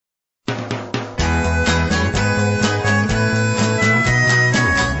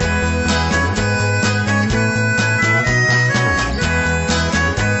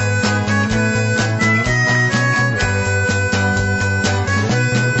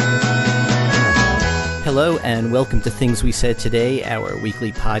Hello and welcome to Things We Said Today, our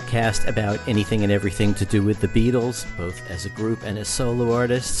weekly podcast about anything and everything to do with the Beatles, both as a group and as solo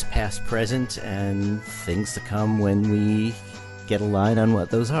artists, past, present, and things to come when we get a line on what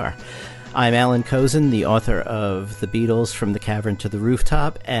those are. I'm Allan, the author of The Beatles From the Cavern to the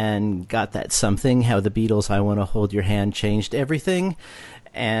Rooftop, and Got That Something, How the Beatles I Want to Hold Your Hand Changed Everything,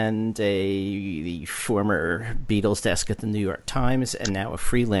 and the former Beatles desk at the New York Times, and now a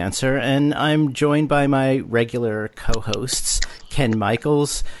freelancer. And I'm joined by my regular co-hosts, Ken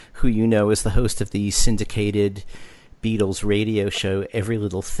Michaels, who you know is the host of the syndicated Beatles radio show Every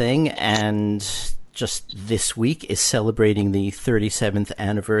Little Thing, and just this week is celebrating the 37th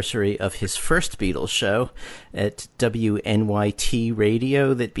anniversary of his first Beatles show at WNYT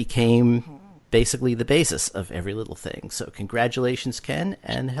Radio that became basically the basis of Every Little Thing. So congratulations, Ken,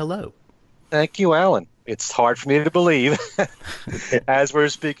 and hello. Thank you, Allan. It's hard for me to believe. As we're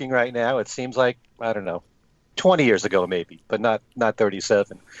speaking right now, it seems like, I don't know, 20 years ago maybe, but not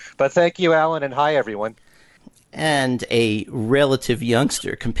 37. But thank you, Allan, and hi, everyone. And a relative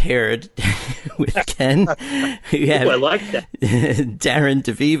youngster compared with Ken. I like that. Darren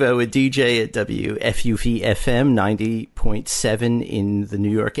DeVivo, a DJ at WFUV-FM 90.7 in the New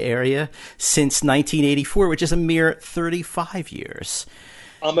York area since 1984, which is a mere 35 years.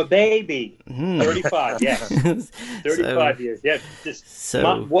 I'm a baby. 35, yes. 35 years. Yeah.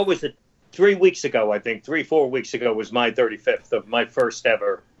 What was it? 3 weeks ago, I think. 3-4 weeks ago was my 35th of my first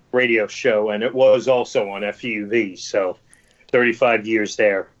ever radio show, and it was also on FUV, so 35 years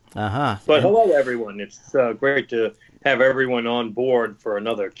there. But hello, everyone. It's great to have everyone on board for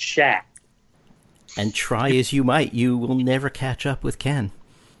another chat. And try as you might, you will never catch up with Ken.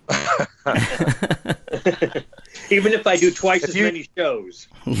 Even if I do twice as many shows.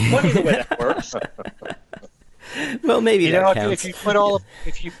 Funny the way that works. Well, maybe that counts.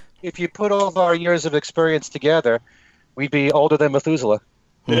 If you put all of our years of experience together, we'd be older than Methuselah.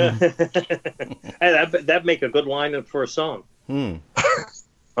 Yeah. Hey, that'd make a good line for a song. Okay.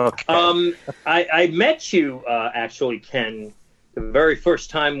 I met you, actually, Ken. The very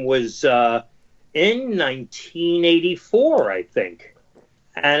first time was in 1984, I think.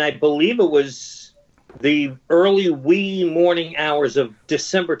 And I believe it was the early wee morning hours of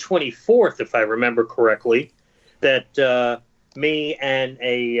December 24th, if I remember correctly, that me and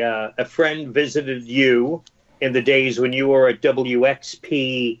a friend visited you in the days when you were at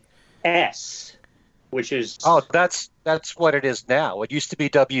WXPS, which is... Oh, that's what it is now. It used to be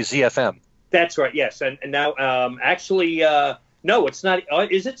WZFM. That's right, yes. And now, no, it's not.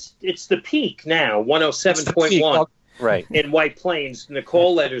 Is it? It's the Peak now, 107.1. Right. In White Plains. And the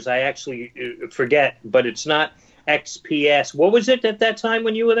call letters I actually forget, but it's not XPS. What was it at that time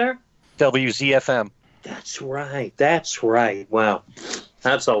when you were there? WZFM. That's right. Wow.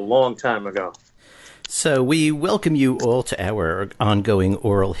 That's a long time ago. So we welcome you all to our ongoing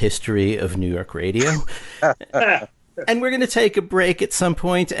oral history of New York radio. And we're going to take a break at some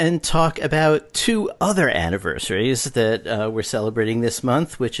point and talk about two other anniversaries that we're celebrating this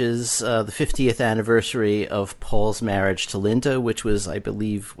month, which is the 50th anniversary of Paul's marriage to Linda, which was, I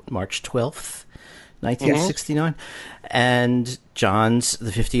believe, March 12th, 1969, and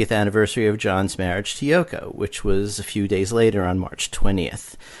the 50th anniversary of John's marriage to Yoko, which was a few days later on March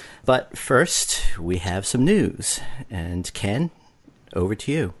 20th. But first, we have some news. And Ken, over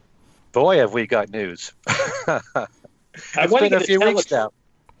to you. Boy, have we got news. It's been a few weeks now.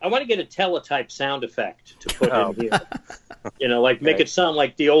 I want to get a teletype sound effect to put in here. Make it sound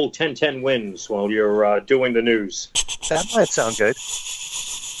like the old 10-10 wins while you're doing the news. That might sound good.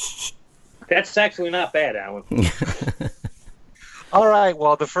 That's actually not bad, Allan. All right,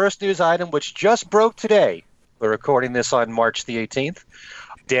 well, the first news item, which just broke today, we're recording this on March the 18th,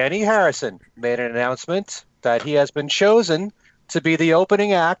 Danny Harrison made an announcement that he has been chosen to be the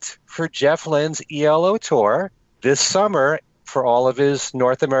opening act for Jeff Lynne's ELO tour this summer for all of his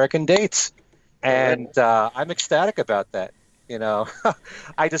North American dates. And I'm ecstatic about that.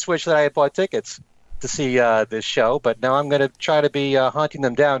 I just wish that I had bought tickets to see this show, but now I'm going to try to be hunting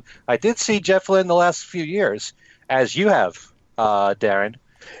them down. I did see Jeff Lynne the last few years, as you have, Darren.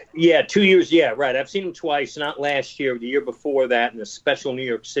 Yeah, 2 years. Yeah, right. I've seen him twice, not last year, the year before that, in a special New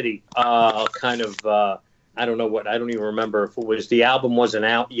York City I don't even remember if it was, the album wasn't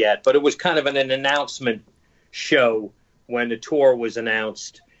out yet, but it was kind of an announcement show when the tour was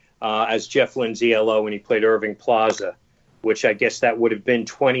announced as Jeff Lynne's ELO, and he played Irving Plaza, which I guess that would have been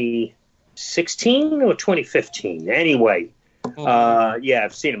 2016 or 2015. Anyway,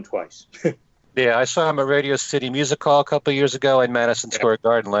 I've seen him twice. Yeah, I saw him at Radio City Music Hall a couple of years ago and Madison Square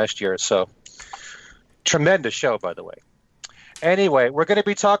Garden last year. So, tremendous show, by the way. Anyway, we're going to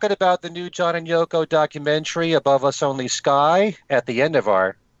be talking about the new John and Yoko documentary, Above Us Only Sky, at the end of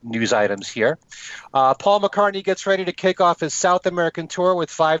our news items here. Paul McCartney gets ready to kick off his South American tour with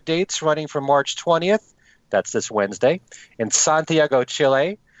 5 dates running from March 20th. That's this Wednesday, in Santiago,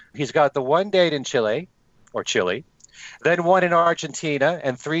 Chile. He's got the 1 date in Chile, then 1 in Argentina,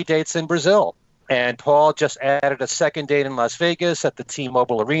 and 3 dates in Brazil. And Paul just added a 2nd date in Las Vegas at the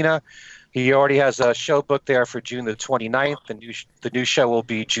T-Mobile Arena. He already has a show booked there for June the 29th. The new show will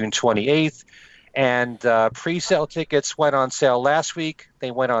be June 28th. And pre-sale tickets went on sale last week.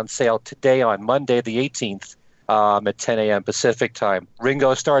 They went on sale today on Monday the 18th at 10 a.m. Pacific time.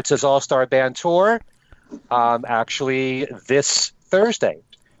 Ringo starts his all-star band tour actually this Thursday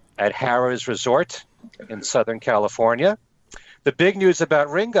at Harrah's Resort in Southern California. The big news about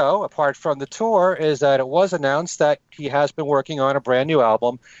Ringo, apart from the tour, is that it was announced that he has been working on a brand new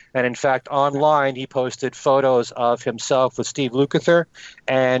album. And in fact, online, he posted photos of himself with Steve Lukather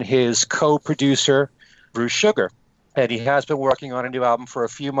and his co-producer, Bruce Sugar. And he has been working on a new album for a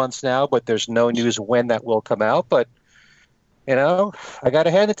few months now, but there's no news when that will come out. But, you know, I got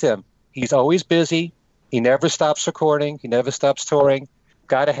to hand it to him. He's always busy. He never stops recording. He never stops touring.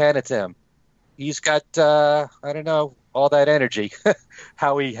 Got to hand it to him. He's got, I don't know, all that energy,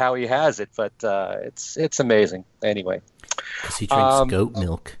 how he has it, but it's amazing. Anyway, because he drinks goat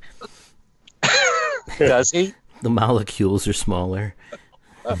milk. Does he? The molecules are smaller.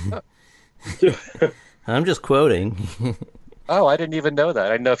 I'm just quoting. Oh, I didn't even know that.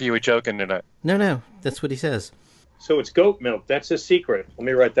 I didn't know if you were joking or not. No, that's what he says. So it's goat milk. That's a secret. Let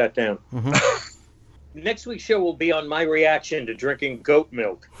me write that down. Mm-hmm. Next week's show will be on my reaction to drinking goat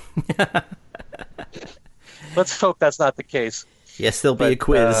milk. Let's hope that's not the case. Yes, there'll be a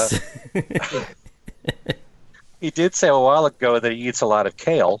quiz. He did say a while ago that he eats a lot of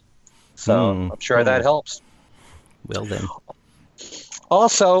kale, so I'm sure that helps. Well then.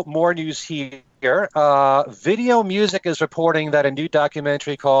 Also, more news here. Video Music is reporting that a new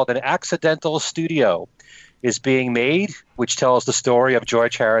documentary called An Accidental Studio is being made, which tells the story of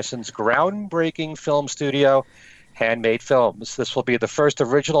George Harrison's groundbreaking film studio, Handmade Films. This will be the first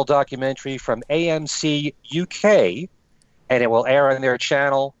original documentary from AMC UK, and it will air on their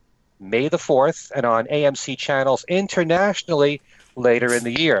channel May the 4th and on AMC channels internationally later in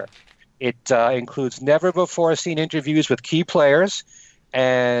the year. It includes never-before-seen interviews with key players,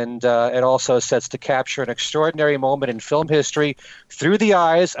 and it also sets to capture an extraordinary moment in film history through the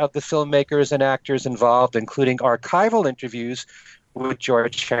eyes of the filmmakers and actors involved, including archival interviews with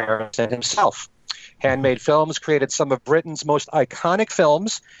George Harrison himself. Handmade Films created some of Britain's most iconic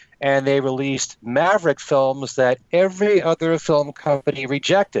films, and they released maverick films that every other film company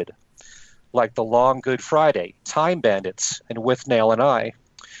rejected, like The Long Good Friday, Time Bandits, and With Nail and I.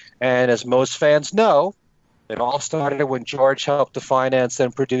 And as most fans know, it all started when George helped to finance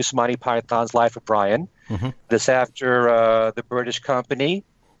and produce Monty Python's Life of Brian. Mm-hmm. This after the British company,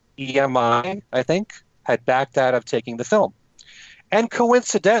 EMI, I think, had backed out of taking the film. And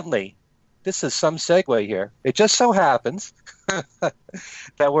coincidentally, this is some segue here, it just so happens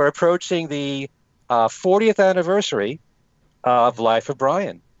that we're approaching the 40th anniversary of Life of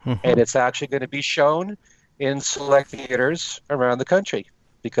Brian. Mm-hmm. And it's actually going to be shown in select theaters around the country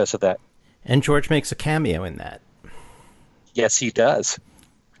because of that. And George makes a cameo in that. Yes, he does.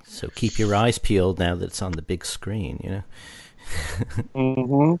 So keep your eyes peeled now that it's on the big screen, you know?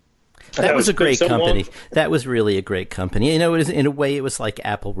 Mm-hmm. That was a great company. That was really a great company. You know, it was, in a way, it was like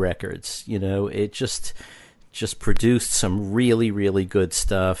Apple Records. You know, it just produced some really, really good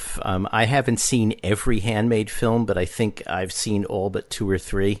stuff. I haven't seen every Handmade film, but I think I've seen all but 2 or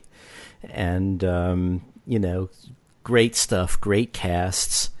 3. And, you know, great stuff, great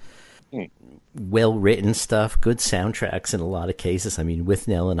casts, well-written stuff, good soundtracks in a lot of cases. I mean, With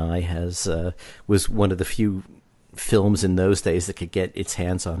Nell and I was one of the few films in those days that could get its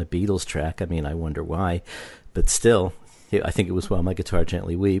hands on a Beatles track. I mean, I wonder why, but still, I think it was While My Guitar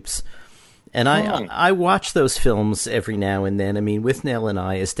Gently Weeps. And I watch those films every now and then. I mean, With Nell and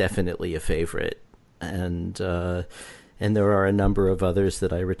I is definitely a favorite, and there are a number of others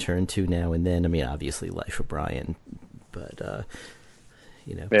that I return to now and then. I mean, obviously Life of Brian, but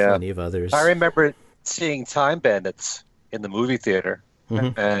you know, plenty of others. I remember seeing Time Bandits in the movie theater.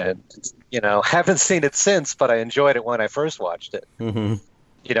 Mm-hmm. And, you know, haven't seen it since, but I enjoyed it when I first watched it. Mm-hmm.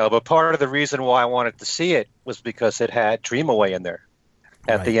 You know, but part of the reason why I wanted to see it was because it had Dream Away in there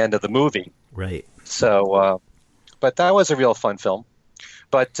at the end of the movie. Right. So, but that was a real fun film.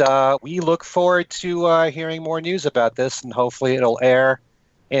 But we look forward to hearing more news about this, and hopefully it'll air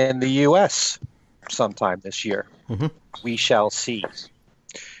in the U.S. sometime this year. Mm-hmm. We shall see.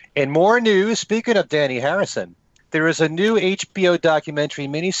 In more news, speaking of Danny Harrison, There is a new HBO documentary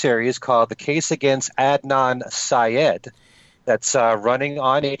miniseries called The Case Against Adnan Syed that's running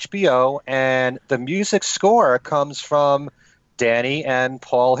on HBO, and the music score comes from Danny and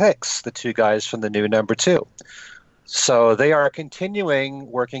Paul Hicks, the two guys from the new number 2. So they are continuing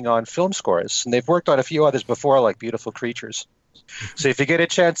working on film scores, and they've worked on a few others before, like Beautiful Creatures. So if you get a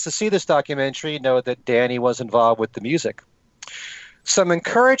chance to see this documentary, know that Danny was involved with the music. Some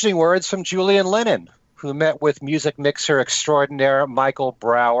encouraging words from Julian Lennon, who met with music mixer extraordinaire Michael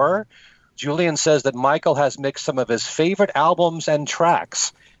Brower. Julian says that Michael has mixed some of his favorite albums and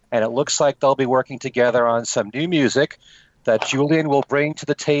tracks, and it looks like they'll be working together on some new music that Julian will bring to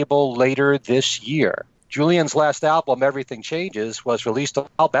the table later this year. Julian's last album, Everything Changes, was released a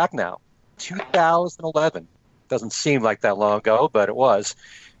while back now, 2011. Doesn't seem like that long ago, but it was.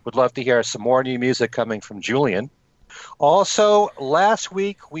 Would love to hear some more new music coming from Julian. Also, last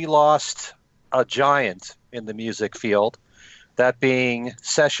week we lost a giant in the music field, that being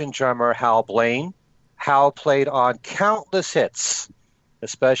session drummer Hal Blaine. Hal played on countless hits,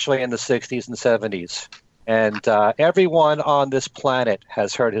 especially in the 60s and 70s. And everyone on this planet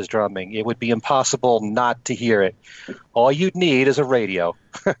has heard his drumming. It would be impossible not to hear it. All you'd need is a radio.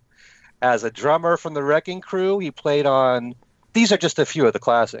 As a drummer from the Wrecking Crew, he played on, these are just a few of the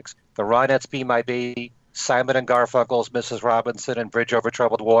classics, the Ronettes' Be My Baby, Simon and Garfunkel's Mrs. Robinson and Bridge Over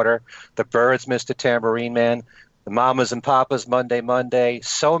Troubled Water, the Byrds' Mr. Tambourine Man, the Mamas and Papas' Monday Monday,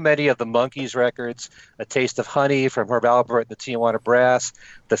 so many of the Monkees records, A Taste of Honey from Herb Alpert and the Tijuana Brass,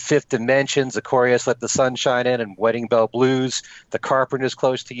 the Fifth Dimensions, Aquarius Let the Sun Shine In, and Wedding Bell Blues, the Carpenters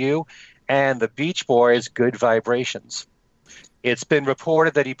Close to You, and the Beach Boys' Good Vibrations. It's been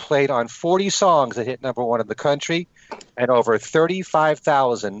reported that he played on 40 songs that hit number 1 in the country and over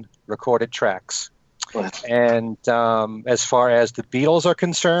 35,000 recorded tracks. And as far as the Beatles are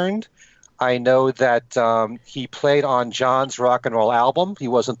concerned, I know that he played on John's rock and roll album. He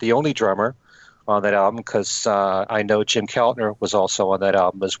wasn't the only drummer on that album, because I know Jim Keltner was also on that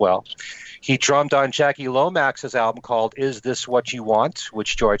album as well. He drummed on Jackie Lomax's album called Is This What You Want,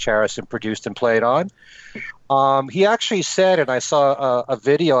 which George Harrison produced and played on. He actually said, and I saw a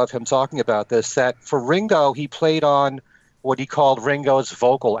video of him talking about this, that for Ringo, he played on what he called Ringo's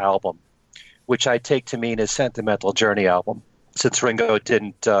vocal album, which I take to mean his Sentimental Journey album, since Ringo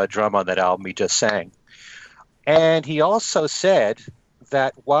didn't drum on that album, he just sang. And he also said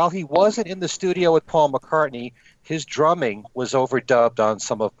that while he wasn't in the studio with Paul McCartney, his drumming was overdubbed on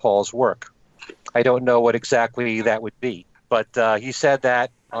some of Paul's work. I don't know what exactly that would be, but he said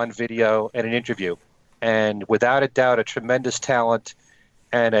that on video in an interview. And without a doubt, a tremendous talent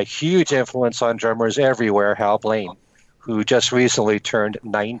and a huge influence on drummers everywhere, Hal Blaine, who just recently turned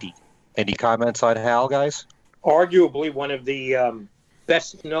 90. Any comments on Hal, guys? Arguably one of the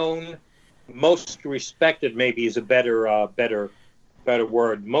best known, most respected, maybe is a better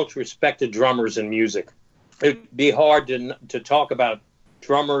word, most respected drummers in music. It'd be hard to talk about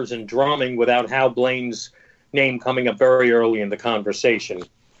drummers and drumming without Hal Blaine's name coming up very early in the conversation.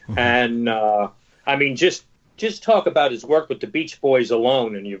 Mm-hmm. And I mean, just talk about his work with the Beach Boys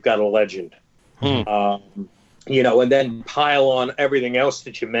alone, and you've got a legend. You know, and then pile on everything else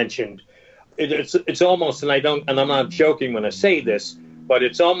that you mentioned. It's almost, and I'm not joking when I say this, but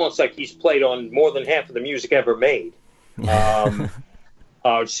it's almost like he's played on more than half of the music ever made.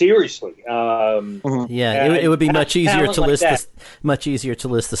 Seriously. Yeah, it would be much easier to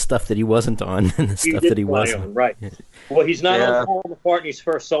list the stuff that he wasn't on than the stuff that he was on. Right. Well, he's not on Paul McCartney's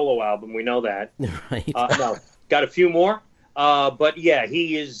first solo album. We know that. Right. No, got a few more. But yeah,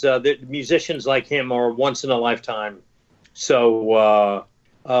 he is. The musicians like him are once in a lifetime. So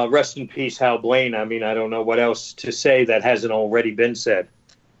rest in peace, Hal Blaine. I mean, I don't know what else to say that hasn't already been said.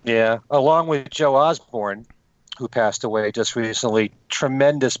 Yeah, along with Joe Osborne, who passed away just recently,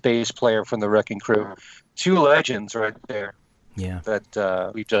 tremendous bass player from the Wrecking Crew. Two legends right there. Yeah,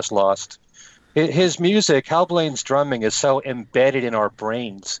 that we just lost. His music, Hal Blaine's drumming, is so embedded in our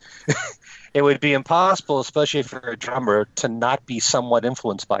brains. It would be impossible, especially for a drummer, to not be somewhat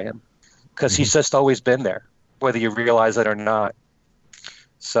influenced by him, because he's just always been there, whether you realize it or not.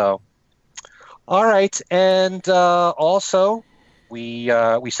 So, all right, and also we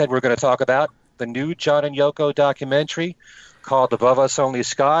said we were going to talk about the new John and Yoko documentary called Above Us Only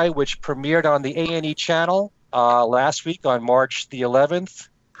Sky, which premiered on the A&E channel last week on March the 11th.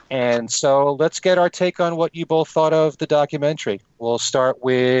 And so let's get our take on what you both thought of the documentary. We'll start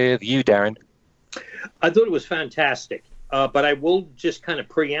with you, Darren. I thought it was fantastic, but I will just kind of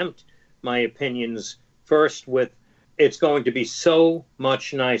preempt my opinions first with it's going to be so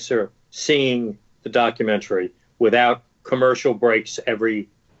much nicer seeing the documentary without commercial breaks every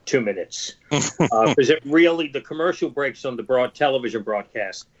 2 minutes. Because the commercial breaks on the television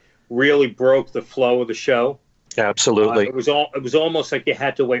broadcast really broke the flow of the show. Absolutely. It was almost like you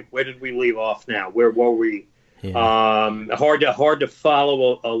had to wait. Where did we leave off now? Where were we? Yeah. Hard to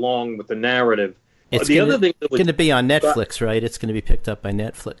follow along with the narrative. It's going to be on Netflix, right? It's going to be picked up by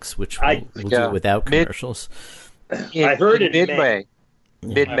Netflix, which we'll do it without commercials. I heard it mid-May.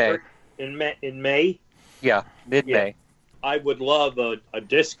 Mid-May. In May? Yeah, mid-May. Yeah. I would love a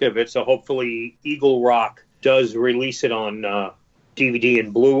disc of it, so hopefully Eagle Rock does release it on DVD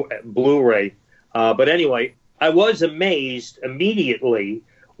and Blu-ray. But anyway, I was amazed immediately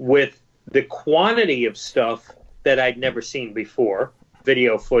with the quantity of stuff that I'd never seen before,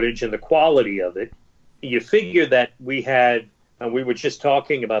 video footage and the quality of it. You figure that we had, and we were just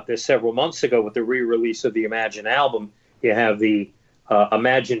talking about this several months ago with the re-release of the Imagine album. You have the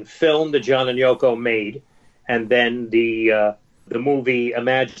Imagine film that John and Yoko made, and then the movie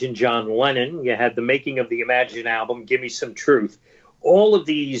Imagine John Lennon. You had the making of the Imagine album, Give Me Some Truth. All of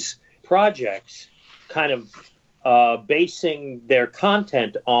these projects kind of basing their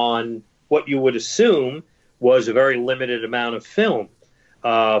content on what you would assume was a very limited amount of film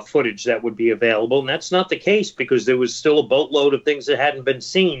footage that would be available. And that's not the case, because there was still a boatload of things that hadn't been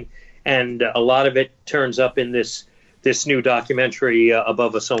seen. And a lot of it turns up in this new documentary,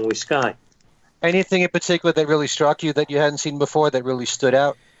 Above Us Only Sky. Anything in particular that really struck you that you hadn't seen before that really stood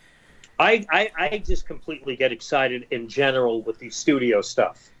out? I just completely get excited in general with the studio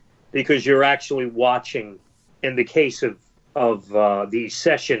stuff, because you're actually watching, in the case of these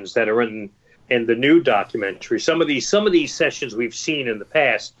sessions that are in the new documentary. Some of these sessions we've seen in the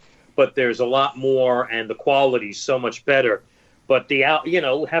past, but there's a lot more, and the quality's so much better. But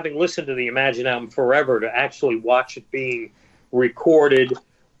having listened to the Imagine album forever, to actually watch it being recorded,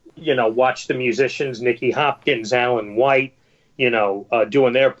 watch the musicians, Nicky Hopkins, Alan White,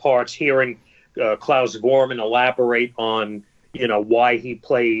 doing their parts, hearing Klaus Vormann elaborate on, why he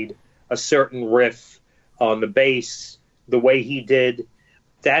played a certain riff on the bass the way he did.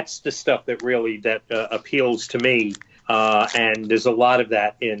 That's the stuff that really appeals to me. And there's a lot of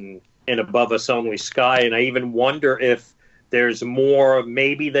that in Above Us Only Sky. And I even wonder if there's more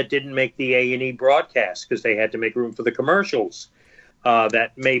maybe that didn't make the A&E broadcast because they had to make room for the commercials.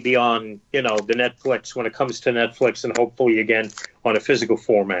 That may be on, the Netflix when it comes to Netflix, and hopefully again on a physical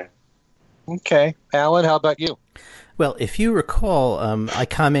format. Okay. Allan, how about you? Well, if you recall, I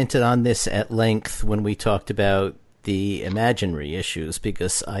commented on this at length when we talked about the Imagine reissues,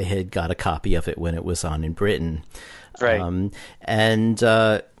 because I had got a copy of it when it was on in Britain. Right.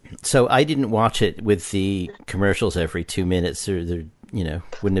 So I didn't watch it with the commercials every 2 minutes. There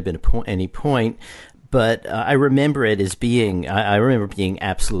wouldn't have been any point. But I remember it as being, I remember being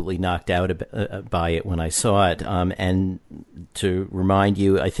absolutely knocked out by it when I saw it. And to remind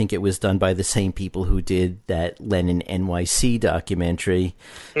you, I think it was done by the same people who did that Lennon NYC documentary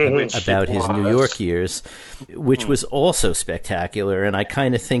about his New York years, which was also spectacular. And I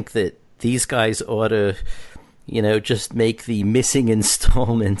kind of think that these guys ought to, just make the missing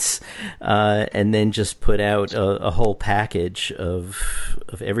installments and then just put out a whole package of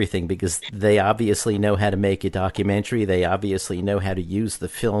everything, because they obviously know how to make a documentary. They obviously know how to use the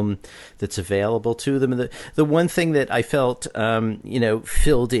film that's available to them. The one thing that I felt,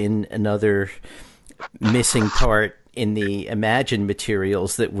 filled in another missing part in the Imagine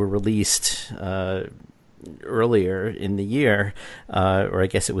materials that were released earlier in the year, or I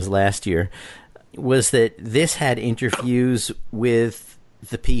guess it was last year, was that this had interviews with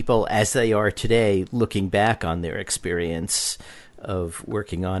the people as they are today, looking back on their experience of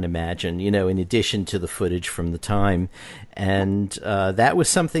working on Imagine, in addition to the footage from the time. And that was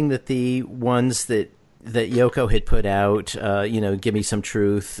something that the ones that Yoko had put out, Give Me Some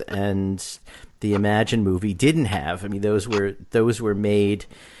Truth and the Imagine movie didn't have. I mean, those were made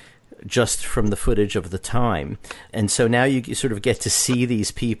just from the footage of the time. And so now you sort of get to see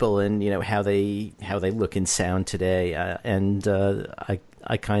these people and, how they look and sound today.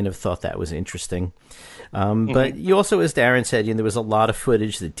 I kind of thought that was interesting. But you also, as Darren said, there was a lot of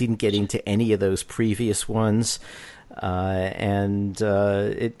footage that didn't get into any of those previous ones.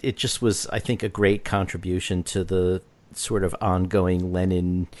 It just was, I think, a great contribution to the sort of ongoing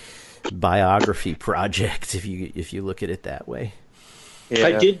Lennon biography project, if you look at it that way. Yeah.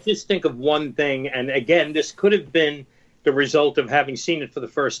 I did just think of one thing, and again, this could have been the result of having seen it for the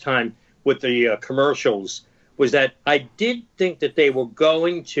first time with the commercials, was that I did think that they were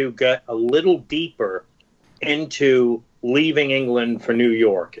going to get a little deeper into leaving England for New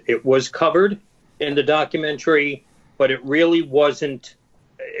York. It was covered in the documentary, but it really wasn't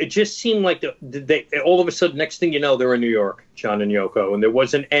it just seemed like they all of a sudden, next thing you know, they're in New York, John and Yoko, and there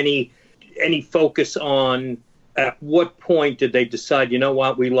wasn't any focus on at what point did they decide, you know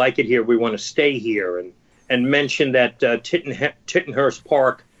what, we like it here, we want to stay here, and mention that Tittenhurst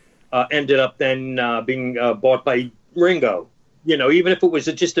Park ended up then being bought by Ringo. You know, even if it was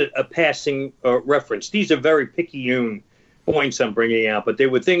just a passing reference. These are very picayune points I'm bringing out, but they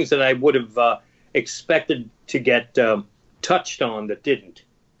were things that I would have expected to get touched on that didn't.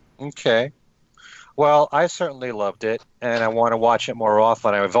 Okay. Well, I certainly loved it, and I want to watch it more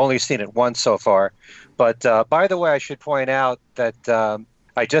often. I've only seen it once so far. But by the way, I should point out that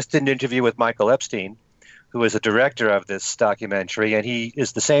I just did an interview with Michael Epstein, who is a director of this documentary, and he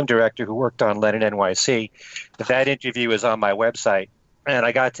is the same director who worked on Lennon NYC. That interview is on my website, and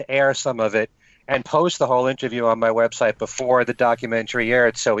I got to air some of it and post the whole interview on my website before the documentary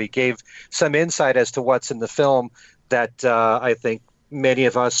aired. So he gave some insight as to what's in the film that I think many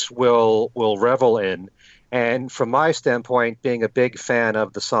of us will revel in. And from my standpoint, being a big fan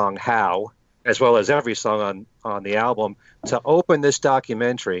of the song How, as well as every song on the album, to open this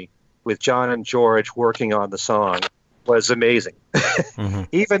documentary with John and George working on the song was amazing. Mm-hmm.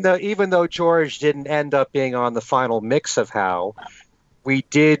 Even though George didn't end up being on the final mix of How, we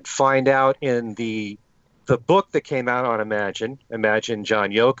did find out in the book that came out on Imagine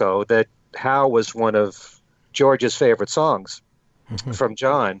John Yoko, that How was one of George's favorite songs from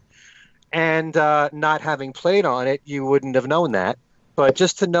John. And not having played on it, you wouldn't have known that. But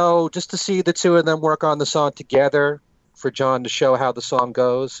just to see the two of them work on the song together, for John to show how the song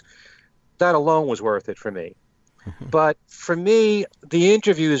goes, that alone was worth it for me. Mm-hmm. But for me, the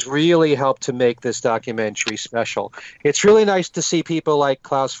interviews really helped to make this documentary special. It's really nice to see people like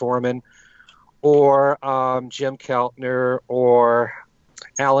Klaus Voormann or Jim Keltner or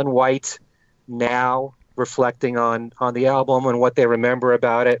Allan White now reflecting on the album and what they remember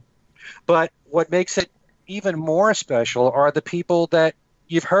about it. But what makes it even more special are the people that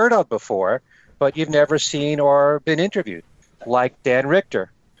you've heard of before, but you've never seen or been interviewed, like Dan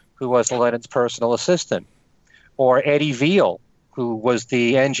Richter, who was Lennon's personal assistant, or Eddie Veal, who was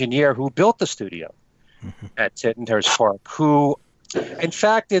the engineer who built the studio at Tittenhurst Park, who, in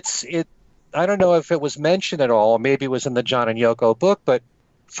fact, I don't know if it was mentioned at all, or maybe it was in the John and Yoko book, but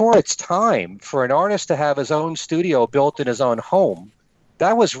for its time, for an artist to have his own studio built in his own home,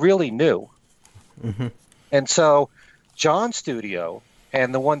 that was really new. Mm-hmm. And so John's studio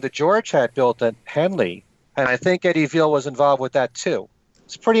and the one that George had built at Henley, and I think Eddie Veal was involved with that too.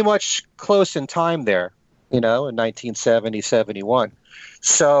 It's pretty much close in time there, in 1970, 71.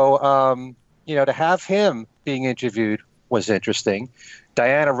 So, to have him being interviewed was interesting.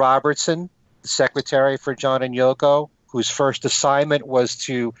 Diana Robertson, the secretary for John and Yoko, whose first assignment was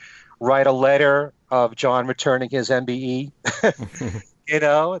to write a letter of John returning his MBE.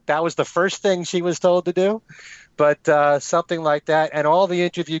 That was the first thing she was told to do. But something like that. And all the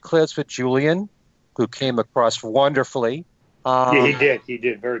interview clips with Julian, who came across wonderfully. Yeah, he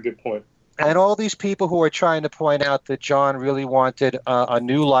did. Very good point. And all these people who are trying to point out that John really wanted a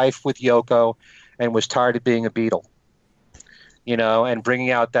new life with Yoko and was tired of being a Beatle, and bringing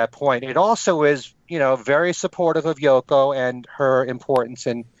out that point. It also is, very supportive of Yoko and her importance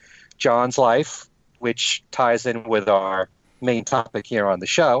in John's life, which ties in with our main topic here on the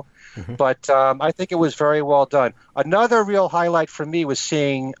show. Mm-hmm. But I think it was very well done. Another real highlight for me was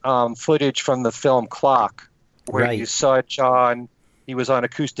seeing footage from the film Clock, where you saw John. He was on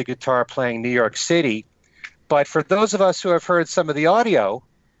acoustic guitar playing New York City. But for those of us who have heard some of the audio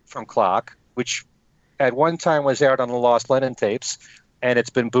from Clock, which at one time was aired on the Lost Lennon tapes, and it's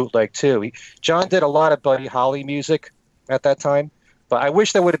been bootlegged too. John did a lot of Buddy Holly music at that time, but I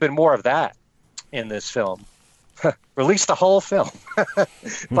wish there would have been more of that in this film. Release the whole film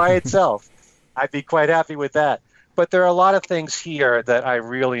by itself. I'd be quite happy with that. But there are a lot of things here that I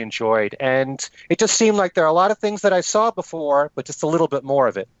really enjoyed. And it just seemed like there are a lot of things that I saw before, but just a little bit more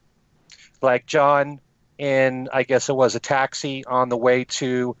of it. Like John in, I guess it was a taxi on the way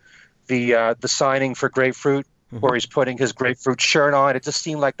to the signing for Grapefruit, where he's putting his grapefruit shirt on. It just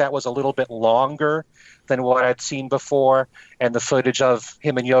seemed like that was a little bit longer than what I'd seen before. And the footage of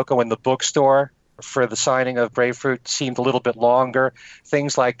him and Yoko in the bookstore for the signing of Grapefruit seemed a little bit longer.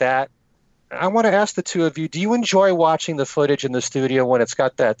 Things like that. I want to ask the two of you, do you enjoy watching the footage in the studio when it's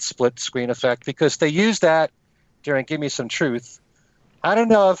got that split screen effect? Because they use that during Give Me Some Truth. I don't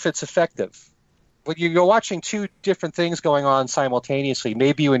know if it's effective. When you're watching two different things going on simultaneously,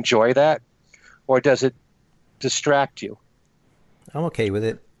 maybe you enjoy that, or does it distract you? I'm okay with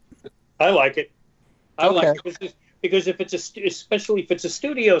it. I like it. I like it because especially if it's a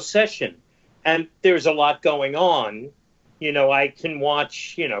studio session and there's a lot going on, I can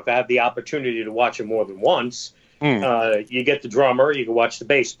watch, if I have the opportunity to watch it more than once, you get the drummer, you can watch the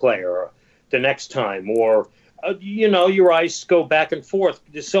bass player the next time, or, your eyes go back and forth.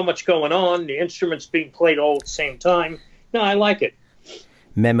 There's so much going on, the instruments being played all at the same time. No, I like it.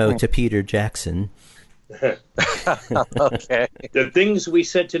 Memo to Peter Jackson. Okay. The things we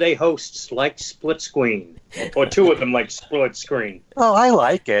said today, hosts like split screen, or two of them like split screen. Oh, I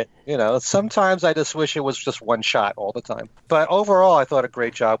like it. Sometimes I just wish it was just one shot all the time. But overall, I thought a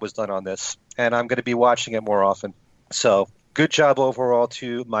great job was done on this, and I'm going to be watching it more often. So good job overall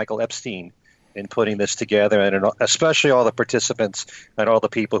to Michael Epstein in putting this together, and especially all the participants and all the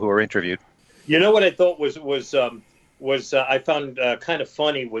people who were interviewed. You know what I thought was I found kind of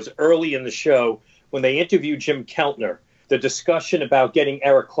funny was early in the show when they interviewed Jim Keltner, the discussion about getting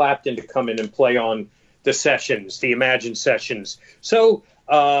Eric Clapton to come in and play on the sessions, the Imagine sessions. So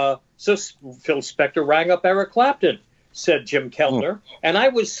Phil Spector rang up Eric Clapton, said Jim Keltner, and I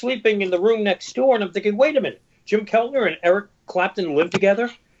was sleeping in the room next door, and I'm thinking, wait a minute, Jim Keltner and Eric Clapton live together?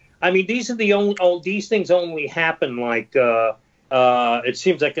 I mean, these are these things only happen like it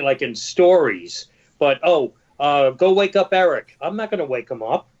seems like in stories. But go wake up Eric. I'm not going to wake him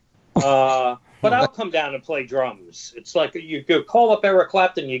up. But I'll come down and play drums. It's like you call up Eric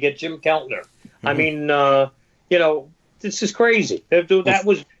Clapton, you get Jim Keltner. I mean, this is crazy. That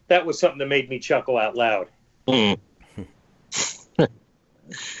was something that made me chuckle out loud.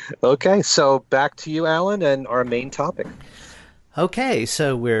 Okay, so back to you, Allan, and our main topic. Okay,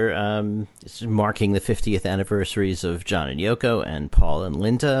 so we're marking the 50th anniversaries of John and Yoko and Paul and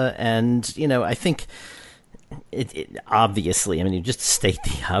Linda, and, I think it obviously, you just state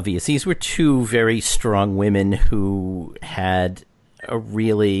the obvious. These were two very strong women who had a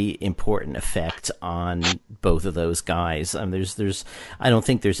really important effect on both of those guys. I don't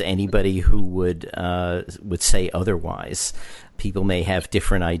think there's anybody who would say otherwise. People may have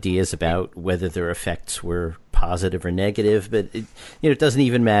different ideas about whether their effects were positive or negative, but it doesn't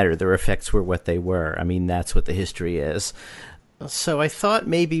even matter. Their effects were what they were. That's what the history is. So I thought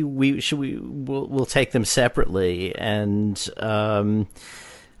maybe we'll take them separately, and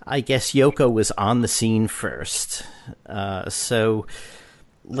I guess Yoko was on the scene first. So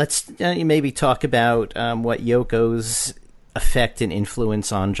let's maybe talk about what Yoko's effect and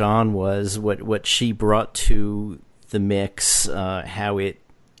influence on John was, what she brought to the mix, how it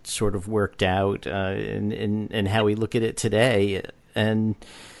sort of worked out, and how we look at it today. And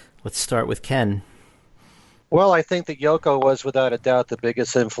let's start with Ken. Well, I think that Yoko was without a doubt the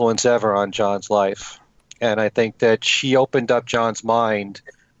biggest influence ever on John's life. And I think that she opened up John's mind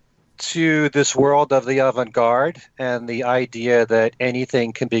to this world of the avant-garde and the idea that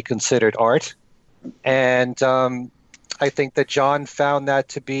anything can be considered art. And I think that John found that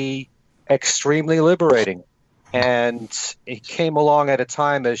to be extremely liberating. And it came along at a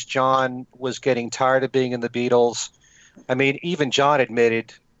time as John was getting tired of being in the Beatles. Even John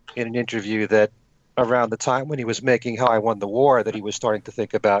admitted in an interview that around the time when he was making How I Won the War, that he was starting to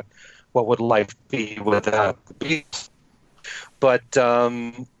think about what would life be without the Beatles. But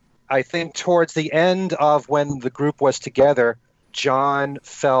I think towards the end of when the group was together, John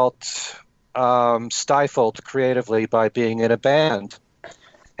felt stifled creatively by being in a band.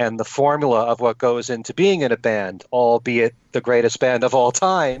 And the formula of what goes into being in a band, albeit the greatest band of all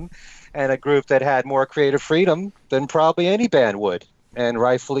time, and a group that had more creative freedom than probably any band would, and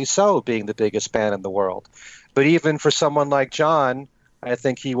rightfully so, being the biggest band in the world. But even for someone like John, I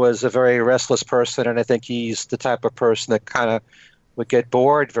think he was a very restless person, and I think he's the type of person that kind of would get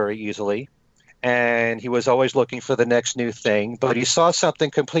bored very easily. And he was always looking for the next new thing. But he saw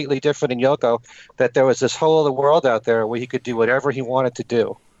something completely different in Yoko, that there was this whole other world out there where he could do whatever he wanted to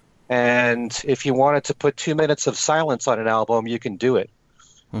do. And if you wanted to put 2 minutes of silence on an album, you can do it.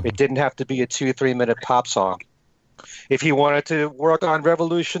 Mm-hmm. It didn't have to be a 2-3 minute pop song. If he wanted to work on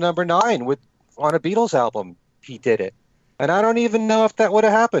Revolution No. 9 on a Beatles album, he did it. And I don't even know if that would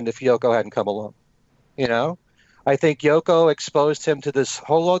have happened if Yoko hadn't come along. I think Yoko exposed him to this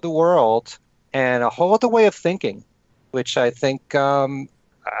whole other world and a whole other way of thinking, which I think John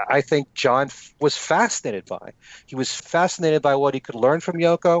was fascinated by. He was fascinated by what he could learn from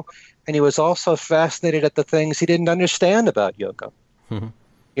Yoko, and he was also fascinated at the things he didn't understand about Yoko.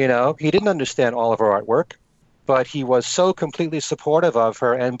 Mm-hmm. He didn't understand all of her artwork, but he was so completely supportive of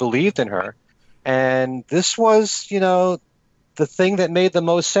her and believed in her. And this was, the thing that made the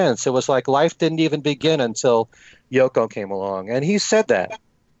most sense. It was like life didn't even begin until Yoko came along. And he said that.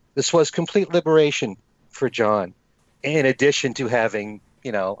 This was complete liberation for John, in addition to having,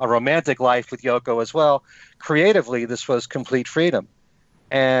 a romantic life with Yoko as well. Creatively, this was complete freedom.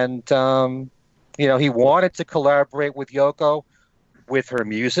 And He wanted to collaborate with Yoko with her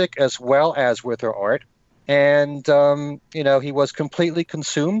music as well as with her art. And, he was completely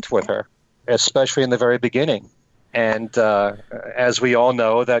consumed with her, especially in the very beginning. And as we all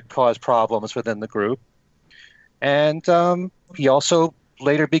know, that caused problems within the group. And he also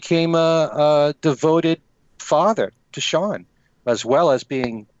later became a devoted father to Sean, as well as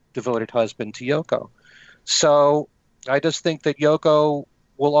being devoted husband to Yoko. So I just think that Yoko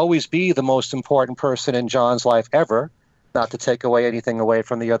will always be the most important person in John's life ever, not to take anything away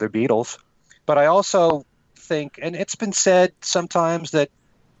from the other Beatles. But I also think, and it's been said sometimes, that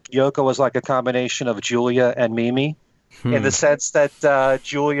Yoko was like a combination of Julia and Mimi, in the sense that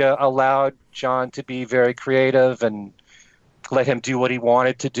Julia allowed John to be very creative and let him do what he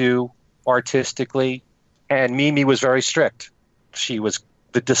wanted to do artistically. And Mimi was very strict. She was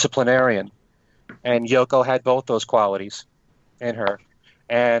the disciplinarian. And Yoko had both those qualities in her.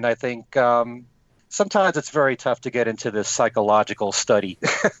 And I think sometimes it's very tough to get into this psychological study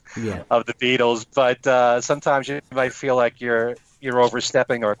of the Beatles, but sometimes you might feel like you're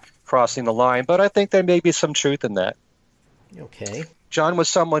overstepping or crossing the line. But I think there may be some truth in that. Okay. John was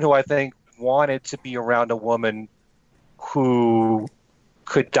someone who I think wanted to be around a woman who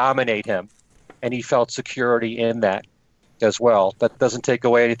could dominate him, and he felt security in that as well. That doesn't take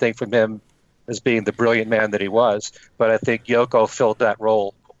away anything from him as being the brilliant man that he was, but I think Yoko filled that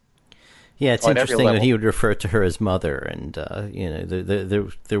role. Yeah, it's interesting that he would refer to her as mother, and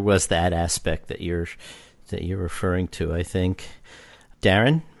there was that aspect that you're referring to, I think.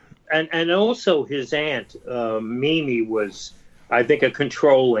 Darren? And also his aunt, Mimi, was, I think, a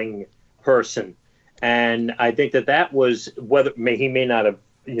controlling person. And I think that was, he may not have,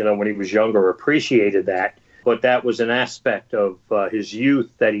 when he was younger, appreciated that, but that was an aspect of his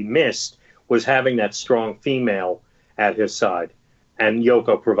youth that he missed, was having that strong female at his side. And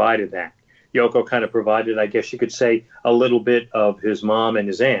Yoko provided that. Yoko kind of provided, I guess you could say, a little bit of his mom and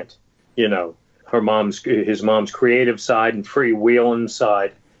his aunt, his mom's creative side and freewheeling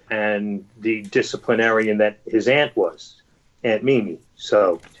side, and the disciplinarian that his aunt was, Aunt Mimi.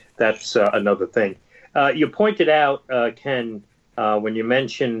 So that's another thing. You pointed out, Ken, when you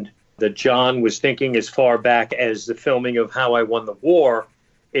mentioned that John was thinking as far back as the filming of How I Won the War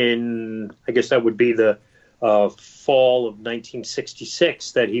in, I guess that would be the fall of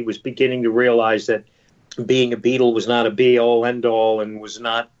 1966, that he was beginning to realize that being a Beatle was not a be-all, end-all, and was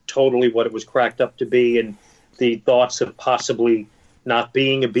not totally what it was cracked up to be, and the thoughts of possibly not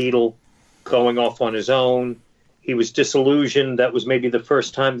being a Beatle, going off on his own. He was disillusioned. That was maybe the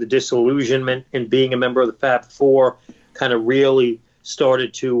first time the disillusionment in being a member of the Fab Four kind of really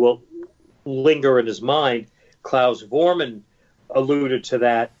started to linger in his mind. Klaus Vormann alluded to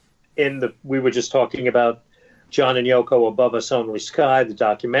that we were just talking about John and Yoko, Above Us Only Sky, the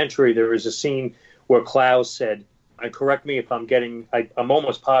documentary. There is a scene where Klaus said, and correct me if I'm I'm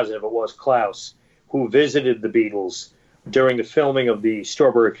almost positive it was Klaus, who visited the Beatles during the filming of the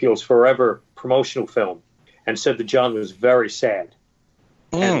Strawberry Fields Forever promotional film, and said that John was very sad.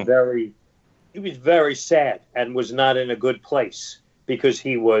 And he was very sad and was not in a good place because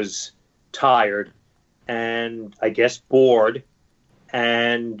he was tired and, I guess, bored.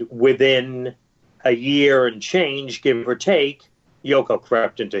 And within a year and change, give or take, Yoko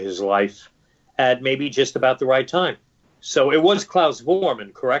crept into his life at maybe just about the right time. So it was Klaus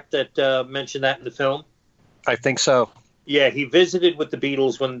Vormann, correct, that mentioned that in the film? I think so. Yeah, he visited with the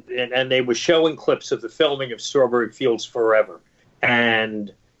Beatles and they were showing clips of the filming of Strawberry Fields Forever,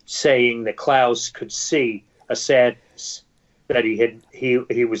 and saying that Klaus could see a sadness that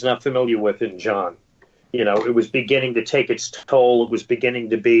he was not familiar with in John. It was beginning to take its toll. It was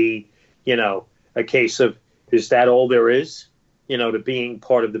beginning to be, a case of, is that all there is? To being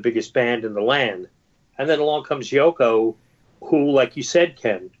part of the biggest band in the land. And then along comes Yoko, who, like you said,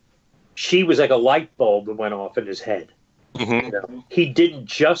 Ken, she was like a light bulb that went off in his head. Mm-hmm. He didn't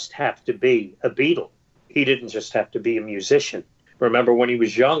just have to be a Beatle. He didn't just have to be a musician. Remember, when he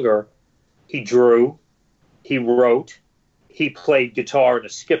was younger, he drew, he wrote, he played guitar in a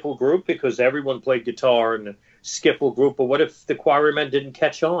skiffle group because everyone played guitar in a skiffle group. But what if the Quarrymen didn't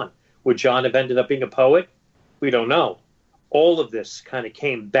catch on? Would John have ended up being a poet? We don't know. All of this kind of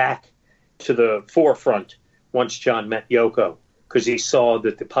came back to the forefront once John met Yoko, because he saw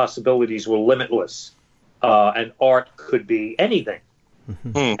that the possibilities were limitless. And art could be anything.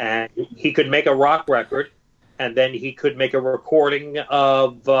 Mm-hmm. And he could make a rock record, and then he could make a recording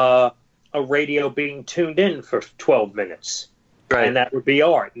of a radio being tuned in for 12 minutes. Right. And that would be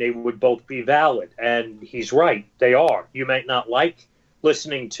art, and they would both be valid. And he's right, they are. You might not like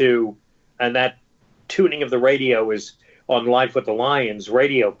listening to, and that tuning of the radio is on Life with the Lions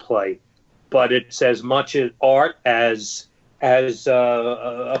radio play. but it's as much art as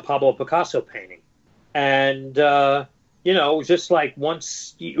a Pablo Picasso painting. And you know, it was just like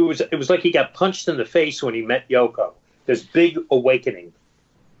once it was like he got punched in the face when he met Yoko. This big awakening,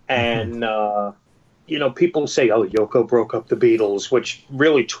 and you know, people say, "Oh, Yoko broke up the Beatles," which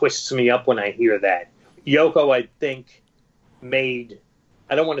really twists me up when I hear that. Yoko, I think,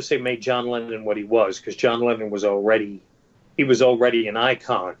 I don't want to say made John Lennon what he was, because John Lennon was already an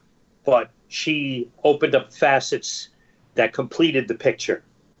icon, but she opened up facets that completed the picture,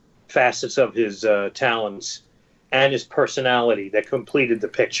 facets of his talents and his personality that completed the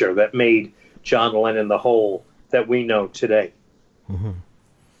picture, that made John Lennon the whole that we know today. Mm-hmm.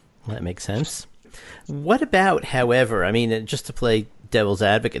 That makes sense. What about, however, I mean, just to play devil's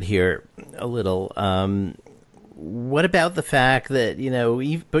advocate here a little, what about the fact that, you know,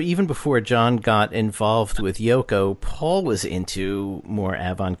 even before John got involved with Yoko, Paul was into more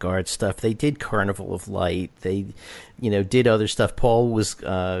avant-garde stuff. They did Carnival of Light. They, you know, did other stuff. Paul was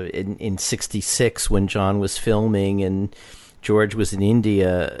in 66 when John was filming and George was in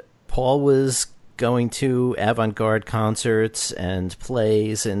India. Paul was going to avant-garde concerts and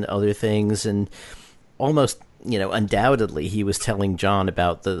plays and other things, and almost, you know, undoubtedly he was telling John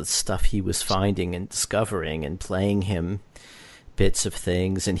about the stuff he was finding and discovering and playing him bits of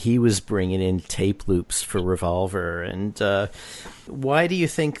things, and he was bringing in tape loops for Revolver. And why do you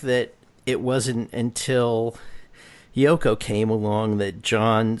think that it wasn't until Yoko came along that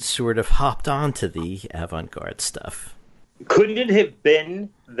John sort of hopped onto the avant-garde stuff? Couldn't it have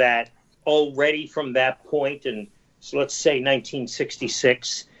been that already from that point, and so let's say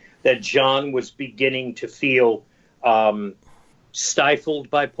 1966, that John was beginning to feel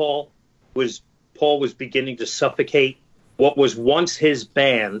stifled by Paul? Paul was beginning to suffocate what was once his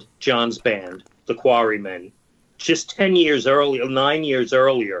band, John's band, the Quarrymen, just 9 years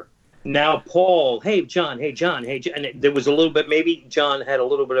earlier. Now Paul, hey John, and there was a little bit, maybe John had a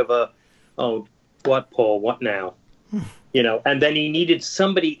little bit of a, oh, what, Paul, what now? You know, and then he needed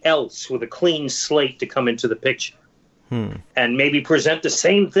somebody else with a clean slate to come into the picture and maybe present the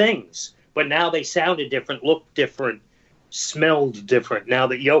same things. But now they sounded different, looked different, smelled different. Now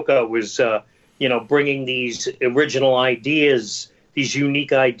that Yoko was, you know, bringing these original ideas, these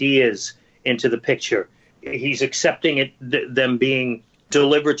unique ideas into the picture, he's accepting it, them being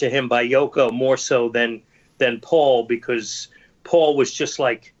delivered to him by Yoko more so than Paul, because Paul was just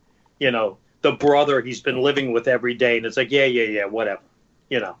like, you know, the brother he's been living with every day, and it's like, yeah, whatever,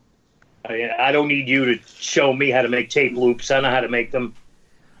 you know. I don't need you to show me how to make tape loops. I know how to make them.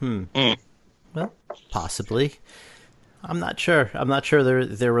 Well, possibly. I'm not sure.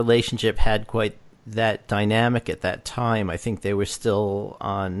 Their relationship had quite that dynamic at that time. I think they were still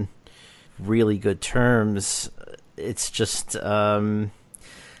on really good terms. It's just...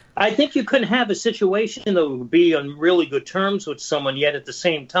 I think you couldn't have a situation that would be on really good terms with someone, yet at the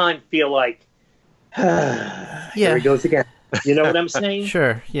same time feel like, here he goes again. You know what I'm saying?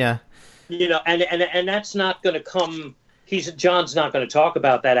 Sure, yeah. You know, and that's not going to come. John's not going to talk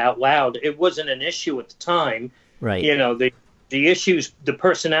about that out loud. It wasn't an issue at the time, right? You know, the issues, the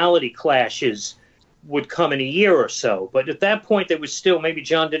personality clashes would come in a year or so. But at that point, there was still, maybe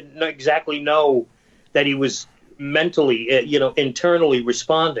John didn't exactly know that he was mentally, you know, internally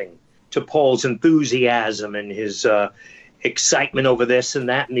responding to Paul's enthusiasm and his excitement over this and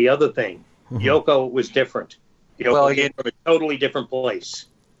that and the other thing. Mm-hmm. Yoko was different. Yoko came from a totally different place.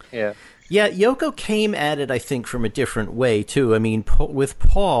 Yeah. Yeah, Yoko came at it, I think, from a different way, too. I mean, with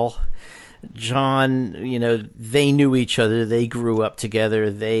Paul, John, you know, they knew each other. They grew up together.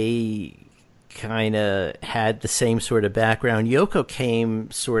 They kind of had the same sort of background. Yoko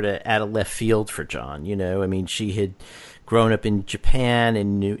came sort of out of left field for John, you know. I mean, she had grown up in Japan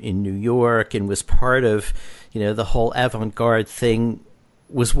and in New York and was part of, you know, the whole avant-garde thing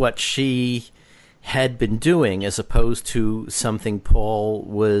was what she had been doing, as opposed to something Paul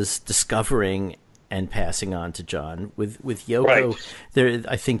was discovering and passing on to John. With Yoko, right.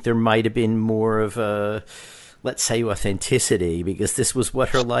 I think there might have been more of a, let's say, authenticity, because this was what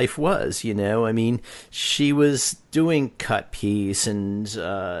her life was, you know. I mean, she was doing cut piece and,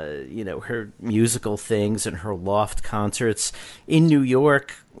 you know, her musical things and her loft concerts in New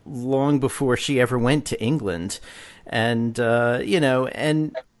York long before she ever went to England. And, you know,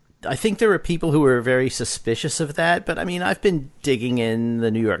 and I think there were people who were very suspicious of that, but I mean, I've been digging in the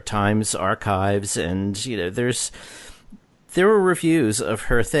New York Times archives, and, you know, there were reviews of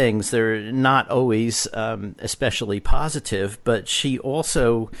her things. They're not always especially positive, but she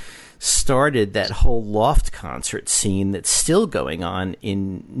also started that whole loft concert scene that's still going on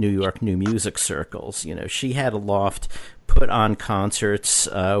in New York new music circles. You know, she had a loft put on concerts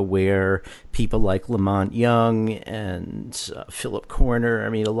where people like Lamont Young and Philip Corner, I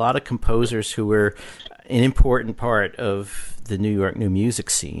mean, a lot of composers who were an important part of the New York new music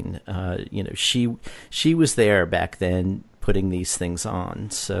scene. She was there back then putting these things on.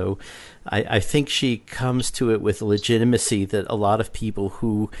 So I think she comes to it with legitimacy that a lot of people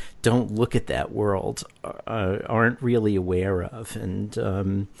who don't look at that world aren't really aware of and